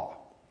law.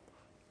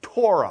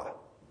 Torah.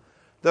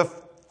 The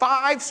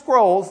 5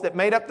 scrolls that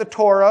made up the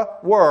Torah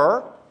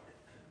were,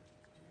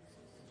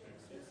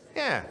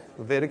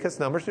 Leviticus,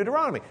 Numbers,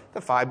 Deuteronomy.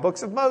 The 5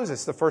 books of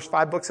Moses, the first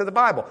 5 books of the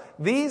Bible.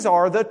 These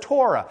are the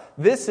Torah.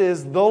 This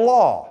is the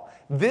law.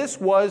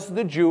 This was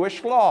the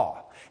Jewish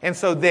law. And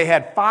so they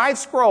had 5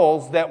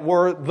 scrolls that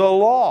were the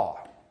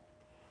law.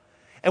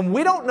 And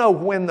we don't know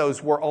when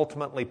those were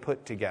ultimately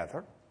put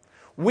together.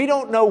 We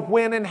don't know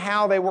when and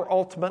how they were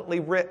ultimately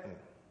written. You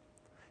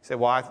say,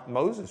 well,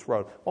 Moses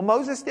wrote. Well,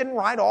 Moses didn't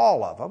write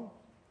all of them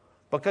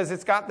because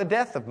it's got the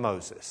death of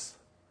Moses.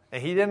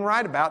 And he didn't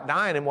write about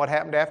dying and what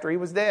happened after he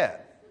was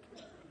dead.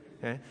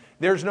 Okay?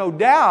 There's no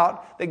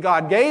doubt that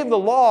God gave the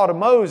law to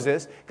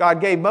Moses.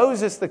 God gave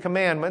Moses the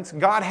commandments.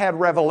 God had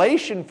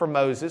revelation for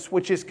Moses,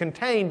 which is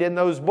contained in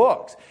those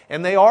books.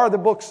 And they are the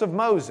books of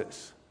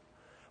Moses.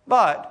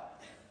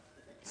 But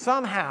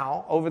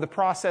somehow, over the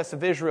process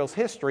of Israel's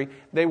history,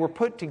 they were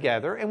put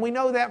together, and we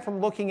know that from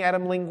looking at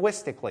them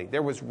linguistically.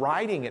 There was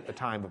writing at the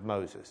time of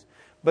Moses,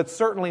 but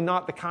certainly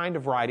not the kind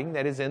of writing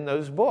that is in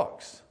those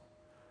books.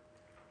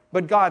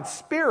 But God's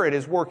Spirit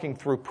is working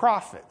through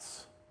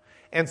prophets.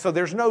 And so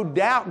there's no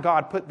doubt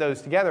God put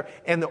those together.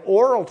 And the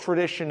oral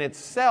tradition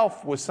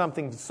itself was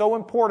something so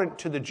important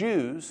to the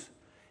Jews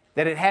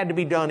that it had to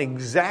be done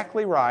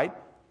exactly right,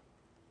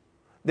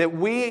 that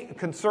we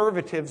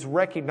conservatives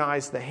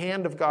recognize the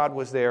hand of God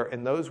was there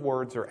and those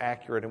words are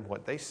accurate in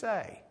what they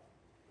say.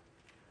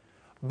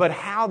 But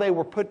how they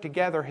were put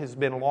together has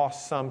been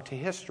lost some to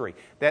history.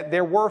 That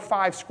there were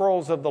 5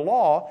 scrolls of the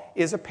law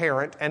is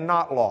apparent and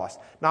not lost.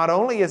 Not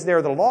only is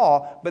there the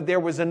law, but there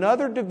was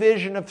another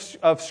division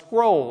of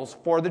scrolls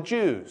for the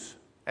Jews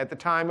at the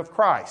time of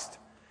Christ.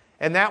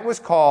 And that was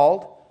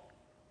called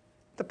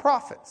the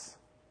prophets.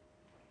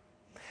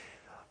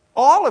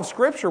 All of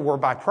Scripture were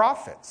by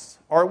prophets,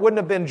 or it wouldn't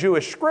have been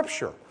Jewish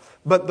Scripture.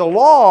 But the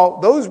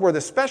law, those were the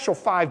special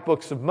 5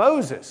 books of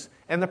Moses.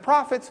 And the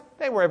prophets,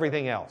 they were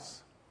everything else.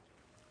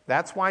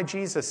 That's why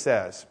Jesus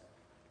says,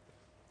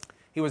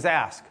 he was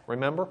asked,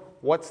 remember,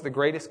 what's the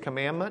greatest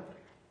commandment?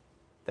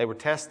 They were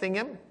testing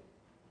him.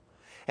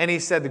 And he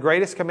said, the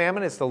greatest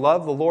commandment is to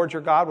love the Lord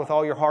your God with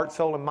all your heart,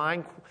 soul, and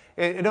mind.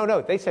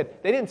 No, they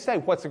didn't say,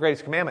 what's the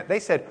greatest commandment? They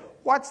said,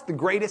 what's the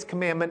greatest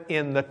commandment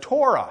in the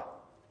Torah?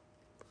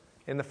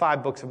 In the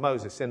 5 books of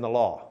Moses, in the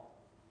law.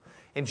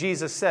 And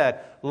Jesus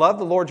said, love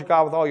the Lord your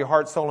God with all your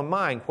heart, soul, and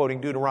mind,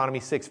 quoting Deuteronomy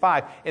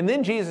 6:5. And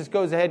then Jesus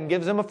goes ahead and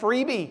gives them a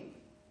freebie.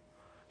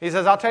 He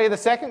says, I'll tell you the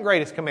second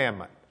greatest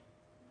commandment.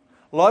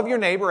 Love your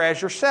neighbor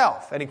as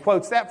yourself. And he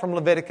quotes that from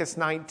Leviticus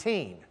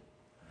 19.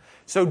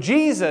 So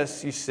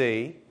Jesus, you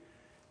see,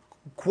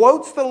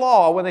 quotes the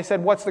law when they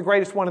said, what's the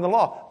greatest one in the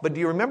law? But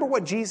do you remember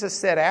what Jesus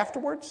said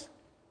afterwards?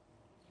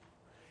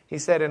 He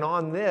said, and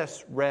on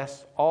this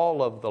rests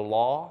all of the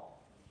law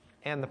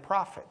and the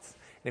prophets.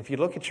 And if you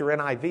look at your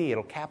NIV,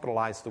 it'll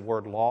capitalize the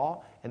word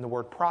law and the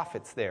word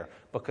prophets there,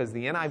 because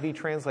the NIV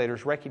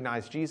translators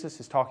recognize Jesus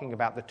is talking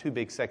about the 2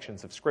 big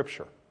sections of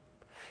Scripture.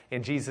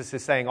 And Jesus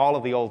is saying all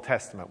of the Old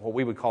Testament, what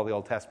we would call the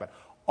Old Testament,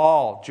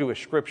 all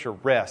Jewish Scripture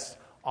rests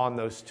on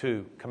those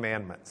 2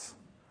 commandments.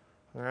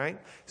 All right?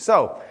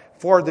 So,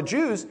 for the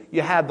Jews,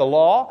 you had the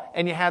law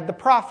and you had the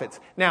prophets.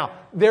 Now,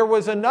 there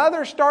was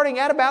another, starting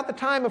at about the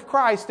time of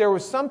Christ, there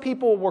was some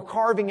people were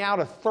carving out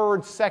a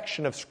 3rd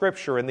section of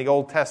Scripture in the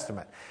Old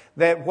Testament,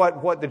 that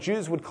what the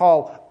Jews would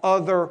call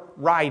other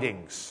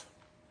writings.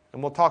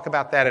 And we'll talk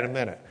about that in a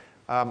minute.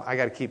 I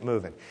got to keep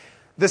moving.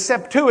 The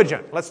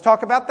Septuagint, let's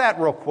talk about that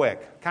real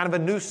quick. Kind of a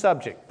new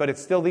subject, but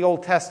it's still the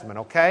Old Testament,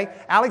 okay?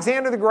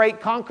 Alexander the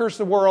Great conquers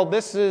the world.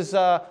 This is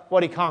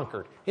what he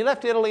conquered. He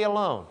left Italy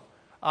alone.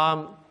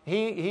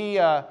 He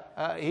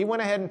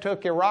went ahead and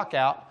took Iraq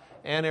out,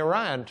 and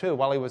Iran too,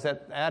 while he was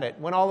at it.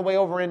 Went all the way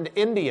over into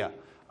India.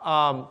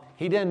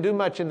 He didn't do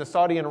much in the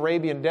Saudi and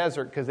Arabian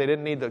desert because they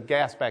didn't need the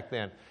gas back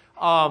then.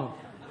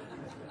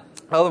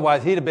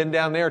 Otherwise, he'd have been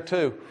down there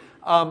too.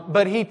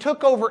 But he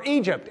took over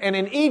Egypt, and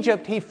in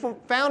Egypt he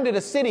founded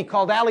a city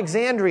called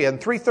Alexandria in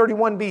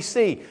 331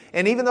 BC.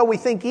 And even though we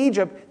think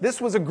Egypt,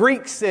 this was a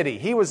Greek city.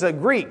 He was a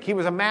Greek. He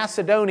was a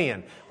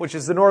Macedonian, which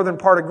is the northern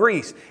part of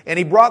Greece. And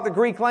he brought the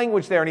Greek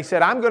language there, and he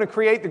said, I'm going to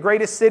create the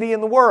greatest city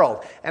in the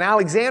world. And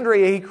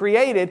Alexandria he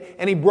created,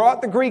 and he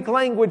brought the Greek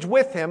language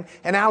with him,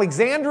 and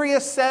Alexandria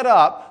set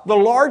up the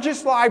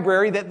largest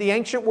library that the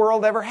ancient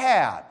world ever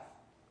had.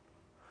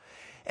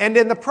 And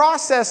in the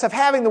process of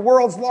having the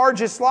world's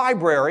largest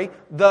library,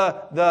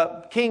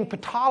 the King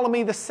Ptolemy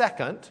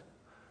II,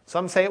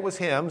 some say it was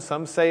him,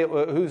 some say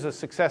who's a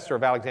successor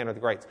of Alexander the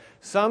Great.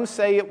 Some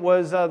say it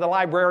was the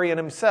librarian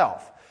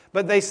himself.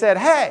 But they said,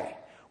 hey,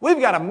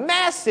 we've got a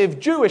massive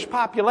Jewish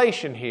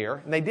population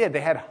here. And they did. They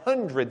had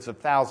hundreds of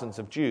thousands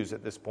of Jews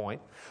at this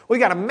point. We've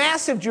got a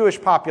massive Jewish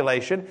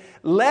population.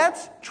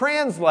 Let's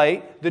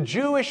translate the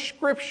Jewish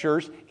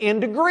scriptures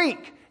into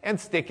Greek and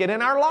stick it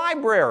in our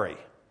library.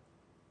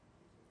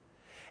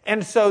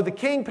 And so the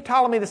king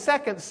Ptolemy II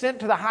sent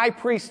to the high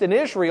priest in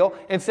Israel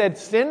and said,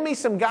 send me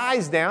some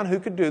guys down who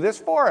could do this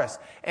for us.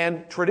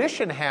 And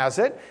tradition has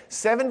it,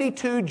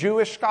 72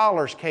 Jewish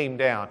scholars came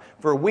down.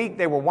 For a week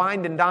they were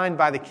wined and dined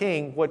by the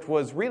king, which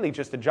was really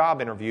just a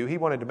job interview. He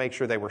wanted to make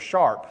sure they were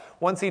sharp.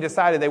 Once he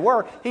decided they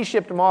were, he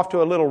shipped them off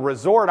to a little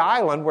resort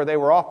island where they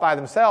were off by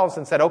themselves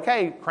and said,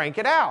 okay, crank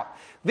it out.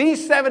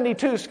 These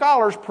 72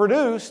 scholars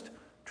produced,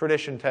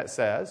 tradition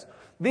says,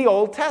 the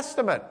Old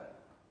Testament.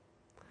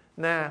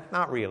 Nah,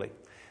 not really.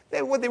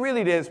 What they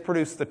really did is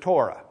produce the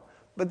Torah.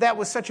 But that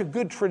was such a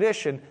good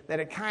tradition that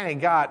it kind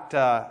of got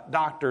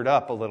doctored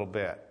up a little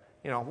bit.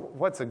 You know,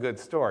 what's a good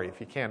story if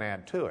you can't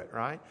add to it,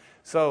 right?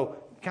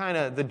 So kind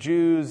of the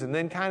Jews and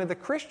then kind of the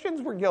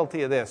Christians were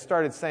guilty of this,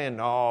 started saying,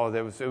 no,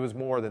 it was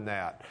more than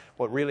that.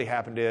 What really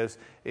happened is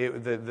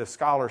the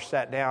scholars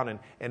sat down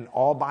and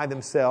all by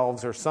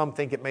themselves, or some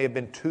think it may have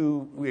been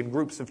 2, in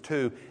groups of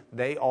 2,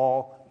 they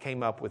all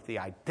came up with the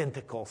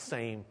identical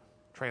same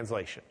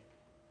translation.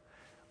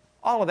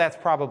 All of that's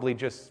probably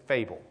just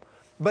fable.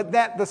 but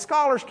that the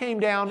scholars came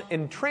down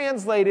and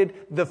translated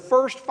the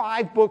first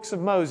 5 books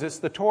of Moses,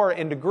 the Torah,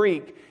 into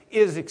Greek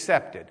is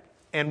accepted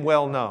and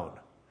well known.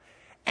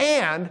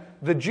 And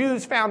the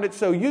Jews found it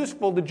so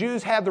useful, the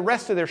Jews had the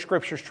rest of their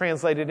scriptures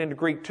translated into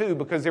Greek too,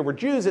 because there were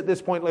Jews at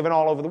this point living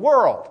all over the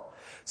world.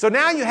 So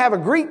now you have a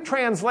Greek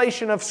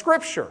translation of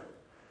Scripture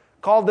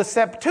called the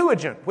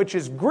Septuagint, which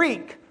is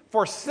Greek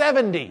for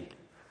 70.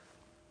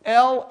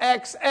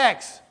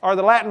 LXX are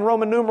the Latin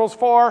Roman numerals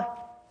for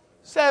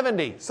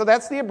 70. So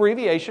that's the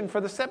abbreviation for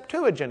the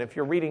Septuagint if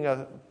you're reading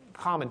a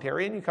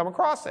commentary and you come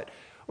across it.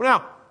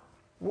 Now,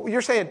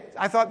 you're saying,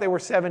 I thought they were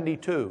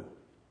 72.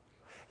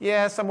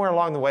 Yeah, somewhere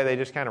along the way they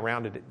just kind of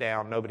rounded it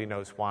down. Nobody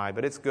knows why,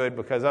 but it's good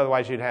because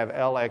otherwise you'd have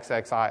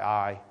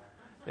LXXII.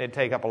 It'd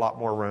take up a lot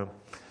more room.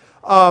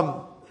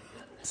 And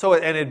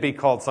it'd be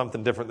called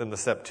something different than the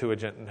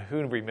Septuagint. And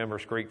who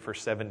remembers Greek for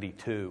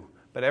 72?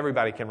 But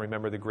everybody can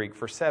remember the Greek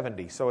for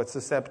 70. So it's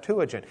the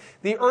Septuagint.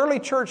 The early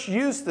church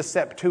used the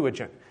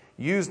Septuagint,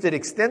 used it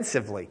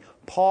extensively.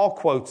 Paul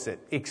quotes it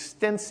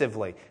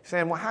extensively,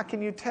 saying, well, how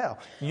can you tell?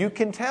 You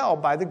can tell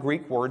by the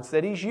Greek words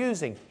that he's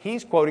using.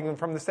 He's quoting them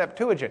from the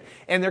Septuagint.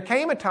 And there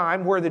came a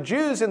time where the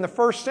Jews in the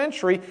first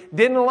century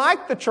didn't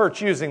like the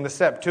church using the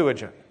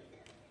Septuagint.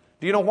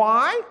 Do you know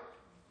why?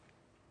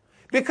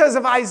 Because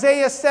of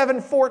Isaiah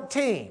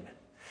 7:14.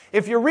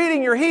 If you're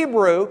reading your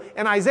Hebrew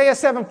in Isaiah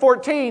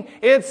 7:14,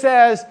 it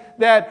says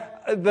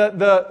that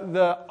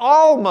the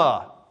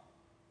Alma,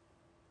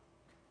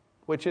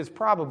 which is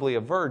probably a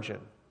virgin,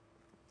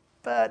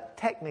 but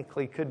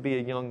technically could be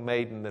a young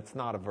maiden that's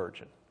not a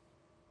virgin,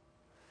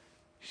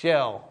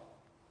 shall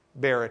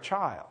bear a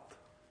child.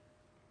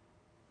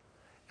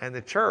 And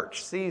the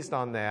church seized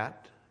on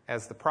that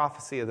as the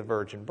prophecy of the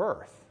virgin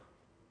birth.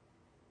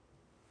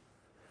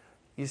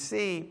 You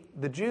see,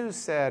 the Jews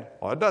said,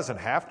 well, it doesn't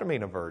have to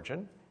mean a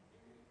virgin.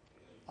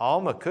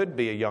 Alma could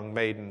be a young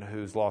maiden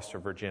who's lost her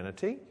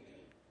virginity.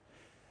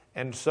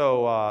 And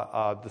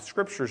so the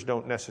scriptures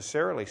don't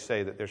necessarily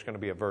say that there's going to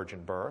be a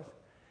virgin birth.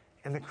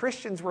 And the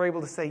Christians were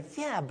able to say,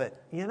 yeah,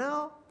 but you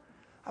know,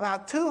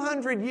 about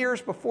 200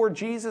 years before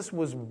Jesus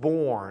was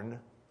born,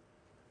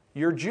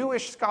 your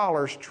Jewish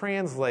scholars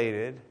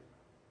translated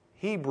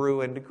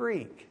Hebrew into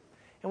Greek.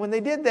 And when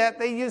they did that,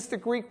 they used the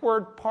Greek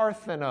word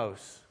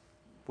parthenos,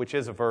 which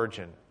is a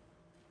virgin.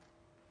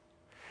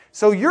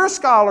 So your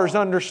scholars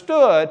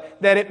understood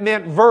that it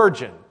meant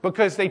virgin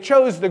because they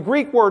chose the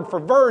Greek word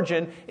for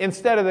virgin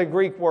instead of the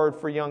Greek word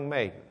for young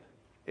maiden.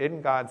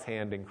 Isn't God's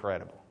hand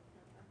incredible?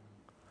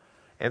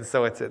 And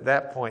so it's at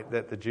that point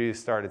that the Jews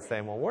started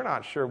saying, well, we're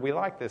not sure we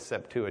like this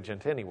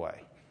Septuagint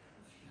anyway.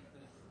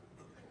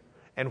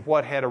 And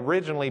what had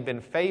originally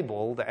been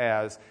fabled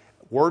as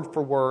word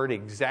for word,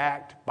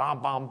 exact,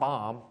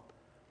 bomb,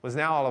 was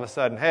now all of a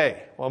sudden,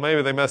 hey, well,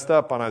 maybe they messed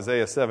up on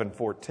Isaiah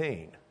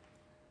 7:14.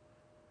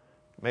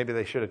 Maybe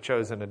they should have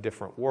chosen a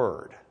different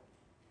word.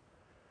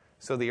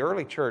 So the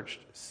early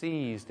church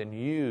seized and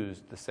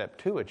used the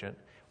Septuagint,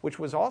 which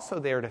was also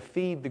there to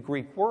feed the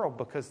Greek world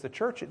because the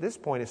church at this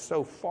point is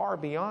so far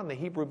beyond the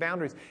Hebrew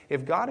boundaries.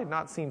 If God had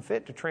not seen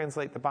fit to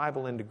translate the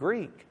Bible into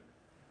Greek,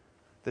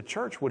 the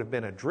church would have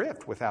been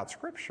adrift without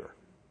Scripture.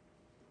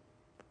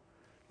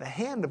 The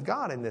hand of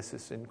God in this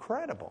is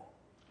incredible.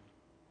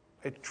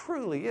 It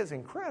truly is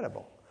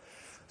incredible.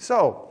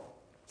 So,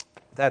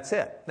 that's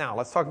it. Now,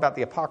 let's talk about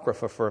the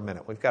Apocrypha for a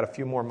minute. We've got a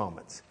few more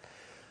moments.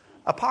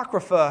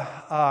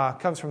 Apocrypha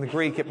comes from the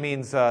Greek. It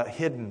means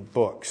hidden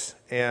books.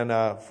 And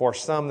for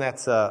some,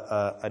 that's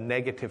a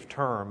negative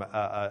term,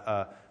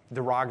 a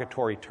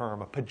derogatory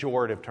term, a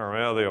pejorative term.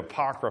 Oh, the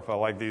Apocrypha,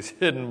 like these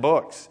hidden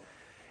books.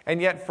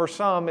 And yet, for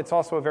some, it's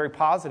also a very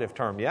positive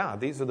term. Yeah,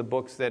 these are the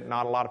books that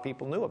not a lot of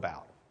people knew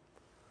about.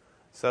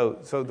 So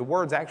the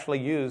word's actually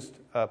used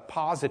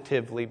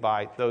positively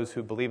by those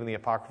who believe in the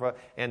Apocrypha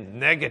and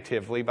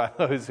negatively by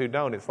those who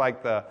don't. It's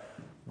like the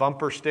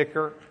bumper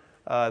sticker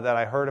that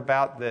I heard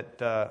about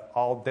that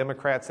all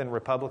Democrats and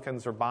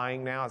Republicans are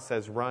buying now. It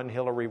says, "Run,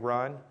 Hillary,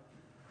 run."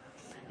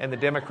 And the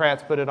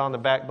Democrats put it on the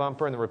back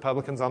bumper and the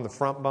Republicans on the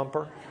front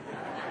bumper.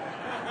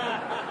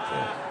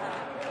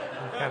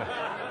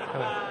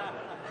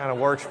 Kind of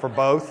works for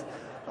both.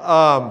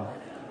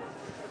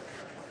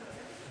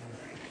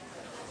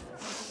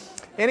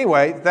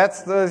 Anyway,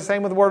 that's the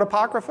same with the word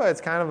Apocrypha.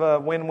 It's kind of a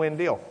win-win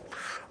deal.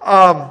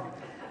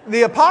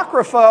 The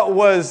Apocrypha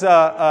was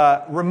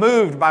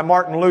removed by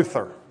Martin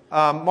Luther.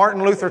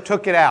 Martin Luther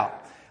took it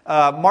out.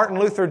 Martin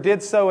Luther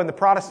did so in the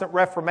Protestant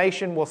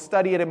Reformation. We'll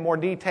study it in more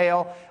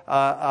detail,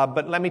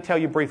 but let me tell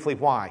you briefly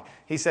why.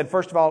 He said,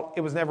 first of all,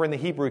 it was never in the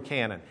Hebrew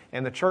canon,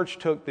 and the church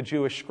took the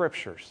Jewish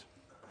scriptures.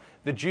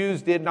 The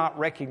Jews did not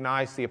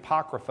recognize the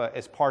Apocrypha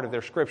as part of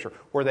their scripture.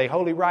 Were they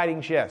holy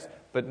writings? Yes,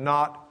 but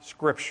not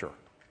scripture.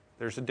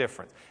 There's a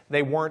difference.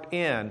 They weren't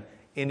in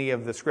any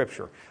of the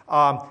Scripture.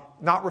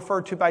 Not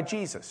referred to by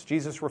Jesus.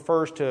 Jesus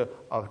refers to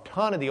a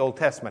ton of the Old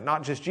Testament.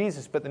 Not just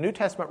Jesus, but the New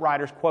Testament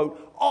writers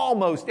quote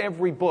almost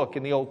every book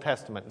in the Old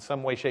Testament in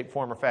some way, shape,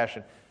 form, or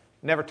fashion.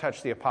 Never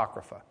touched the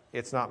Apocrypha.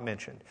 It's not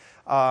mentioned.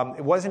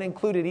 It wasn't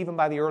included even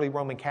by the early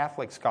Roman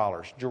Catholic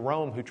scholars.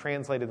 Jerome, who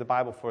translated the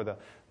Bible for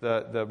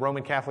the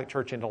Roman Catholic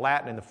Church into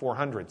Latin in the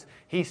 400s,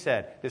 he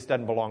said this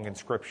doesn't belong in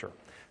Scripture.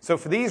 So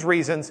for these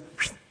reasons,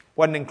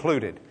 wasn't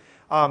included.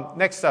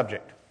 Next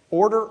subject,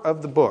 order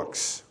of the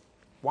books.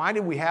 Why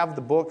do we have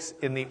the books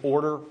in the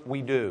order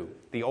we do,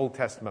 the Old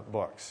Testament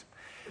books?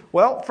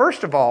 Well,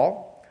 first of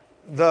all,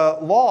 the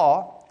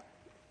law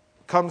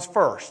comes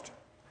first.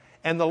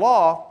 And the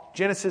law,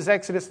 Genesis,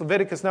 Exodus,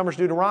 Leviticus, Numbers,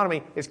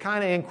 Deuteronomy, is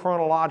kind of in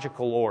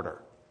chronological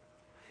order.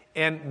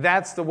 And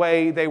that's the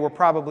way they were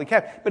probably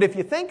kept. But if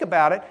you think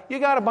about it, you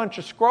got a bunch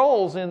of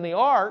scrolls in the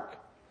ark.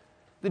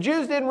 The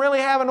Jews didn't really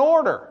have an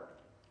order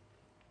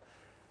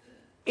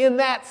in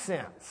that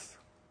sense,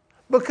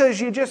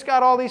 because you just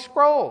got all these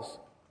scrolls,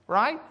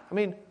 right? I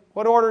mean,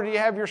 what order do you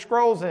have your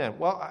scrolls in?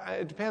 Well,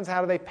 it depends.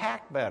 How do they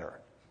pack better?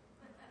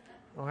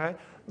 Okay?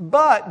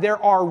 But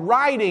there are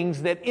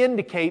writings that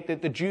indicate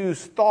that the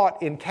Jews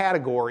thought in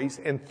categories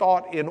and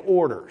thought in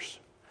orders.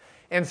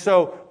 And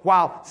so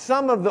while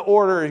some of the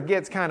order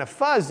gets kind of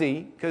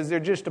fuzzy because they're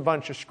just a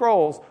bunch of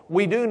scrolls,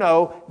 we do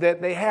know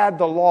that they had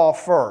the law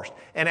first.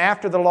 And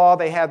after the law,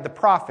 they had the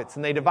prophets.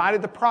 And they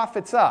divided the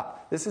prophets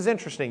up. This is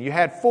interesting. You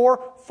had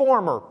 4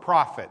 former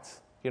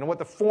prophets. You know what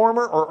the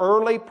former or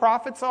early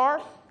prophets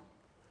are?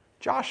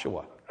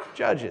 Joshua,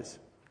 Judges,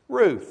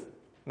 Ruth.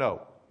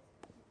 No.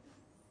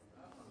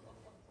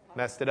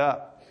 Messed it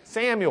up.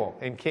 Samuel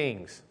and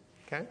Kings.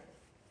 Okay?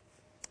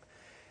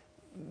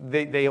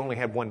 They only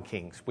had 1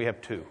 Kings. We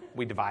have 2.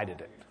 We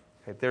divided it.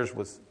 Okay? Theirs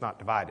was not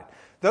divided.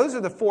 Those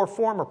are the 4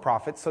 former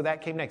prophets, so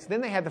that came next.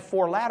 Then they had the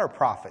 4 latter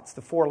prophets.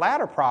 The 4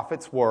 latter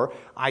prophets were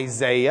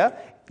Isaiah,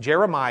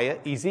 Jeremiah,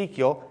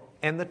 Ezekiel,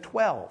 and the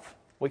 12.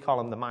 We call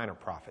them the minor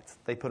prophets.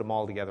 They put them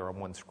all together on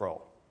 1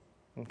 scroll.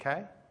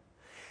 Okay?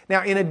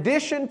 Now, in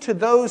addition to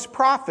those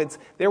prophets,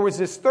 there was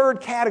this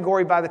third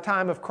category by the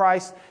time of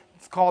Christ.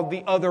 It's called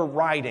the other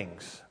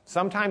writings.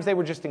 Sometimes they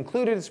were just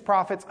included as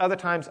prophets, other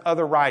times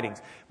other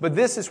writings. But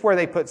this is where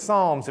they put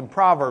Psalms and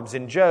Proverbs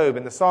and Job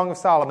and the Song of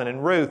Solomon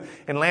and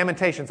Ruth and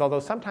Lamentations, although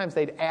sometimes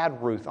they'd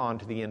add Ruth on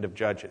to the end of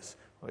Judges.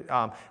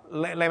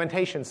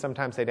 Lamentations,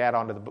 sometimes they'd add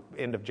on to the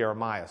end of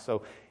Jeremiah.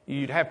 So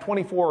you'd have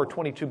 24 or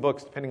 22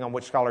 books, depending on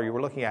which scholar you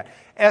were looking at.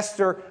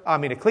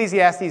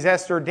 Ecclesiastes,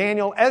 Esther,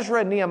 Daniel,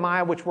 Ezra, and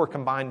Nehemiah, which were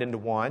combined into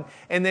one.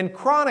 And then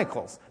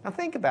Chronicles. Now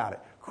think about it.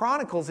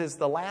 Chronicles is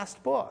the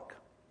last book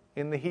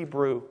in the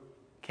Hebrew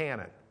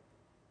canon.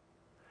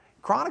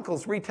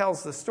 Chronicles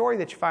retells the story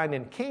that you find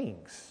in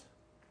Kings.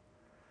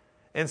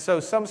 And so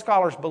some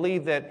scholars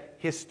believe that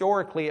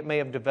historically it may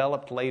have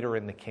developed later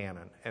in the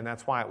canon, and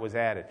that's why it was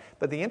added.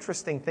 But the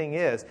interesting thing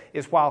is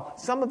while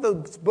some of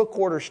those book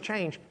orders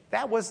change,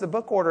 that was the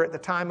book order at the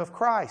time of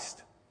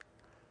Christ.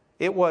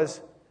 It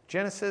was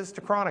Genesis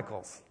to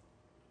Chronicles.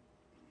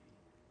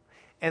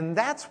 And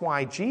that's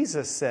why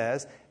Jesus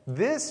says,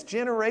 this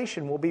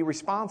generation will be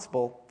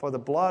responsible for the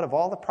blood of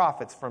all the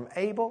prophets from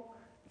Abel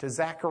to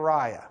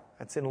Zechariah.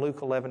 That's in Luke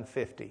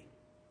 11:50.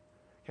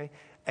 Okay?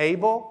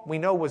 Abel, we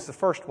know, was the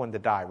first one to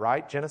die,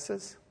 right?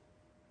 Genesis?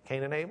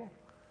 Cain and Abel?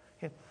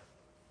 Okay.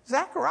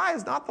 Zechariah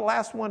is not the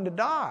last one to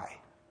die.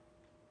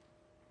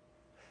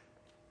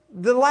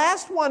 The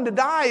last one to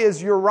die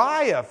is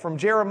Uriah from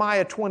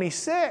Jeremiah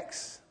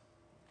 26,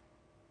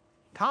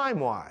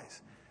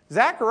 time-wise.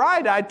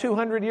 Zechariah died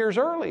 200 years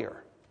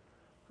earlier.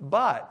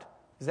 But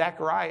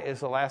Zechariah is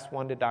the last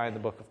one to die in the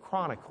book of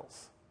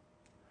Chronicles.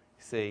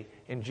 See,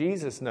 and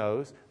Jesus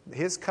knows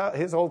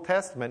his Old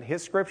Testament,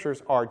 his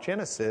scriptures are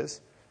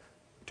Genesis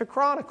to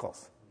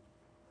Chronicles.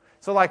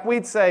 So like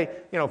we'd say,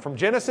 from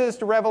Genesis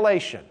to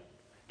Revelation.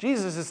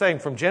 Jesus is saying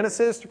from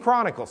Genesis to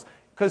Chronicles.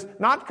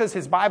 Not because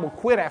his Bible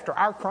quit after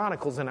our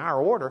Chronicles in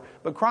our order,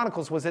 but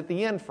Chronicles was at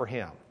the end for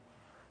him.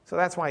 So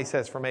that's why he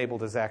says from Abel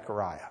to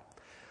Zechariah.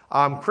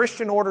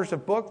 Christian orders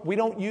of book, we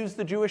don't use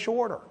the Jewish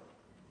order.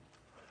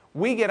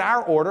 We get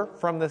our order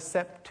from the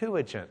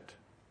Septuagint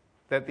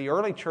that the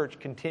early church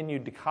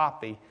continued to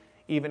copy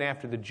even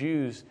after the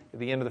Jews at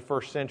the end of the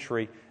first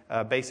century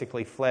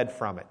basically fled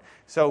from it.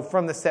 So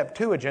from the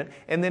Septuagint,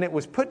 and then it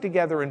was put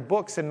together in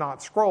books and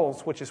not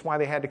scrolls, which is why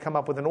they had to come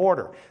up with an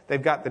order.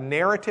 They've got the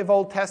narrative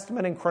Old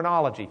Testament and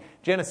chronology.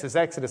 Genesis,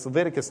 Exodus,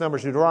 Leviticus,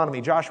 Numbers, Deuteronomy,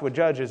 Joshua,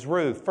 Judges,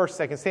 Ruth,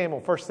 1st, 2nd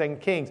Samuel, 1st,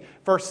 2nd Kings,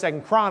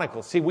 1st, 2nd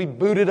Chronicles. See, we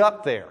booted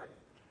up there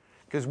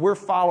because we're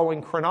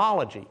following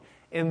chronology.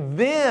 And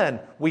then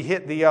we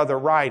hit the other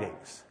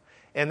writings.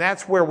 And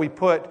that's where we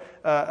put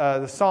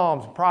the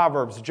Psalms,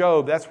 Proverbs,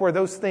 Job. That's where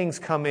those things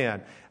come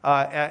in.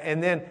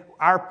 And then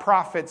our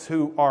prophets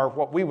who are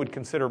what we would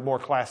consider more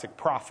classic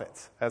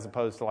prophets as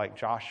opposed to like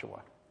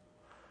Joshua.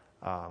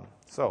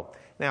 So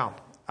now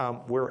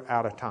we're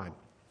out of time.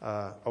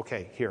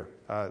 Okay, here,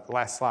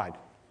 last slide.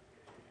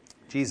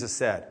 Jesus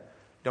said,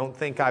 "Don't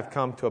think I've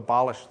come to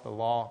abolish the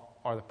law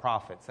or the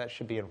prophets." That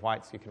should be in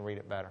white so you can read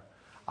it better.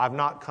 "I've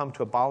not come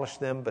to abolish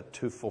them, but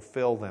to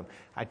fulfill them.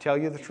 I tell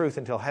you the truth,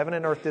 until heaven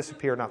and earth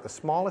disappear, not the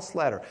smallest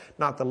letter,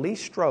 not the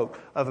least stroke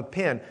of a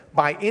pen,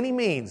 by any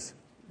means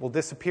will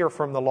disappear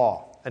from the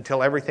law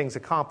until everything's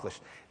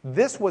accomplished.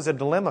 This was a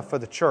dilemma for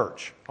the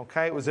church.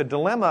 Okay, it was a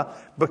dilemma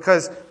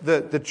because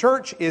the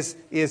church is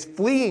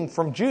fleeing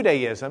from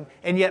Judaism,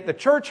 and yet the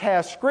church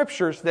has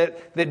scriptures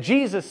that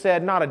Jesus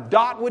said not a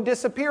dot would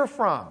disappear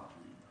from.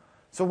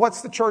 So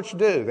what's the church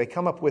do? They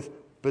come up with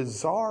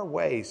bizarre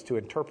ways to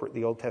interpret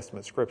the Old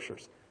Testament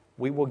scriptures.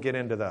 We will get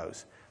into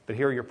those. But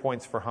here are your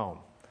points for home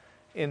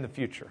in the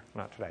future,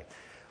 not today.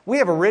 We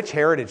have a rich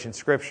heritage in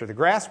Scripture. The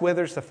grass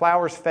withers, the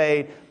flowers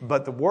fade,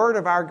 but the Word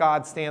of our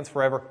God stands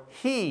forever.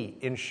 He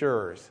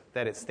ensures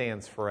that it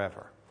stands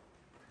forever.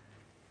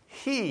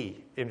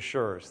 He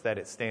ensures that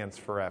it stands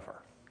forever.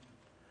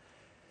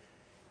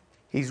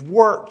 He's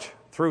worked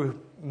through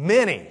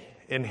many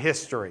in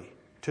history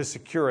to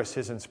secure us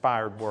His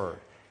inspired Word.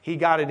 He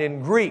got it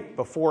in Greek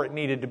before it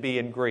needed to be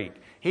in Greek.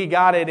 He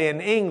got it in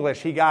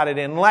English. He got it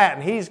in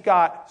Latin. He's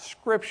got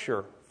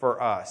Scripture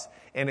for us.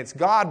 And it's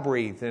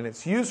God-breathed, and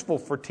it's useful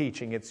for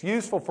teaching. It's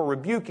useful for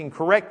rebuking,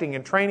 correcting,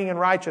 and training in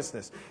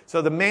righteousness.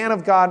 So the man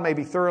of God may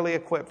be thoroughly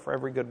equipped for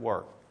every good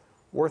work.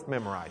 Worth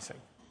memorizing.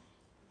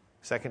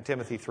 2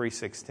 Timothy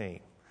 3:16.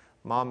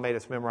 Mom made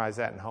us memorize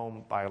that in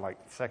home by like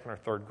 2nd or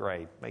 3rd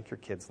grade. Make your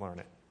kids learn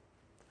it.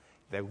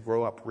 They'll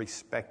grow up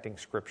respecting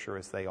Scripture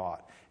as they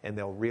ought. And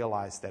they'll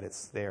realize that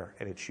it's there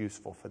and it's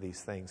useful for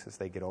these things as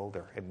they get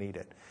older and need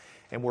it.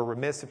 And we're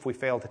remiss if we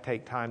fail to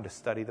take time to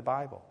study the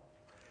Bible.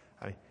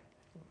 I mean,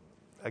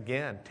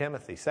 again, 2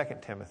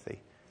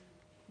 Timothy,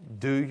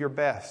 do your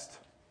best.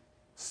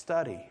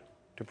 Study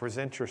to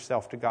present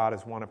yourself to God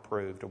as one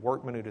approved, a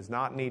workman who does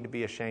not need to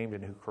be ashamed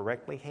and who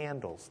correctly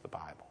handles the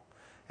Bible.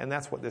 And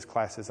that's what this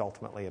class is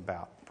ultimately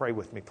about. Pray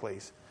with me,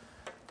 please.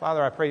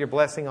 Father, I pray your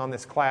blessing on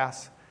this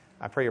class.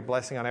 I pray your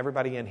blessing on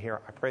everybody in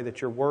here. I pray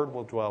that your word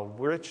will dwell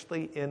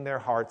richly in their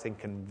hearts and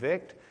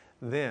convict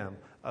them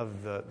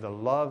of the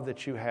love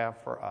that you have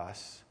for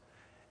us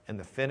and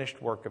the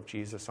finished work of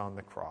Jesus on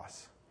the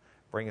cross.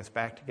 Bring us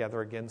back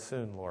together again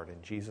soon, Lord.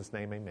 In Jesus'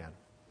 name, amen.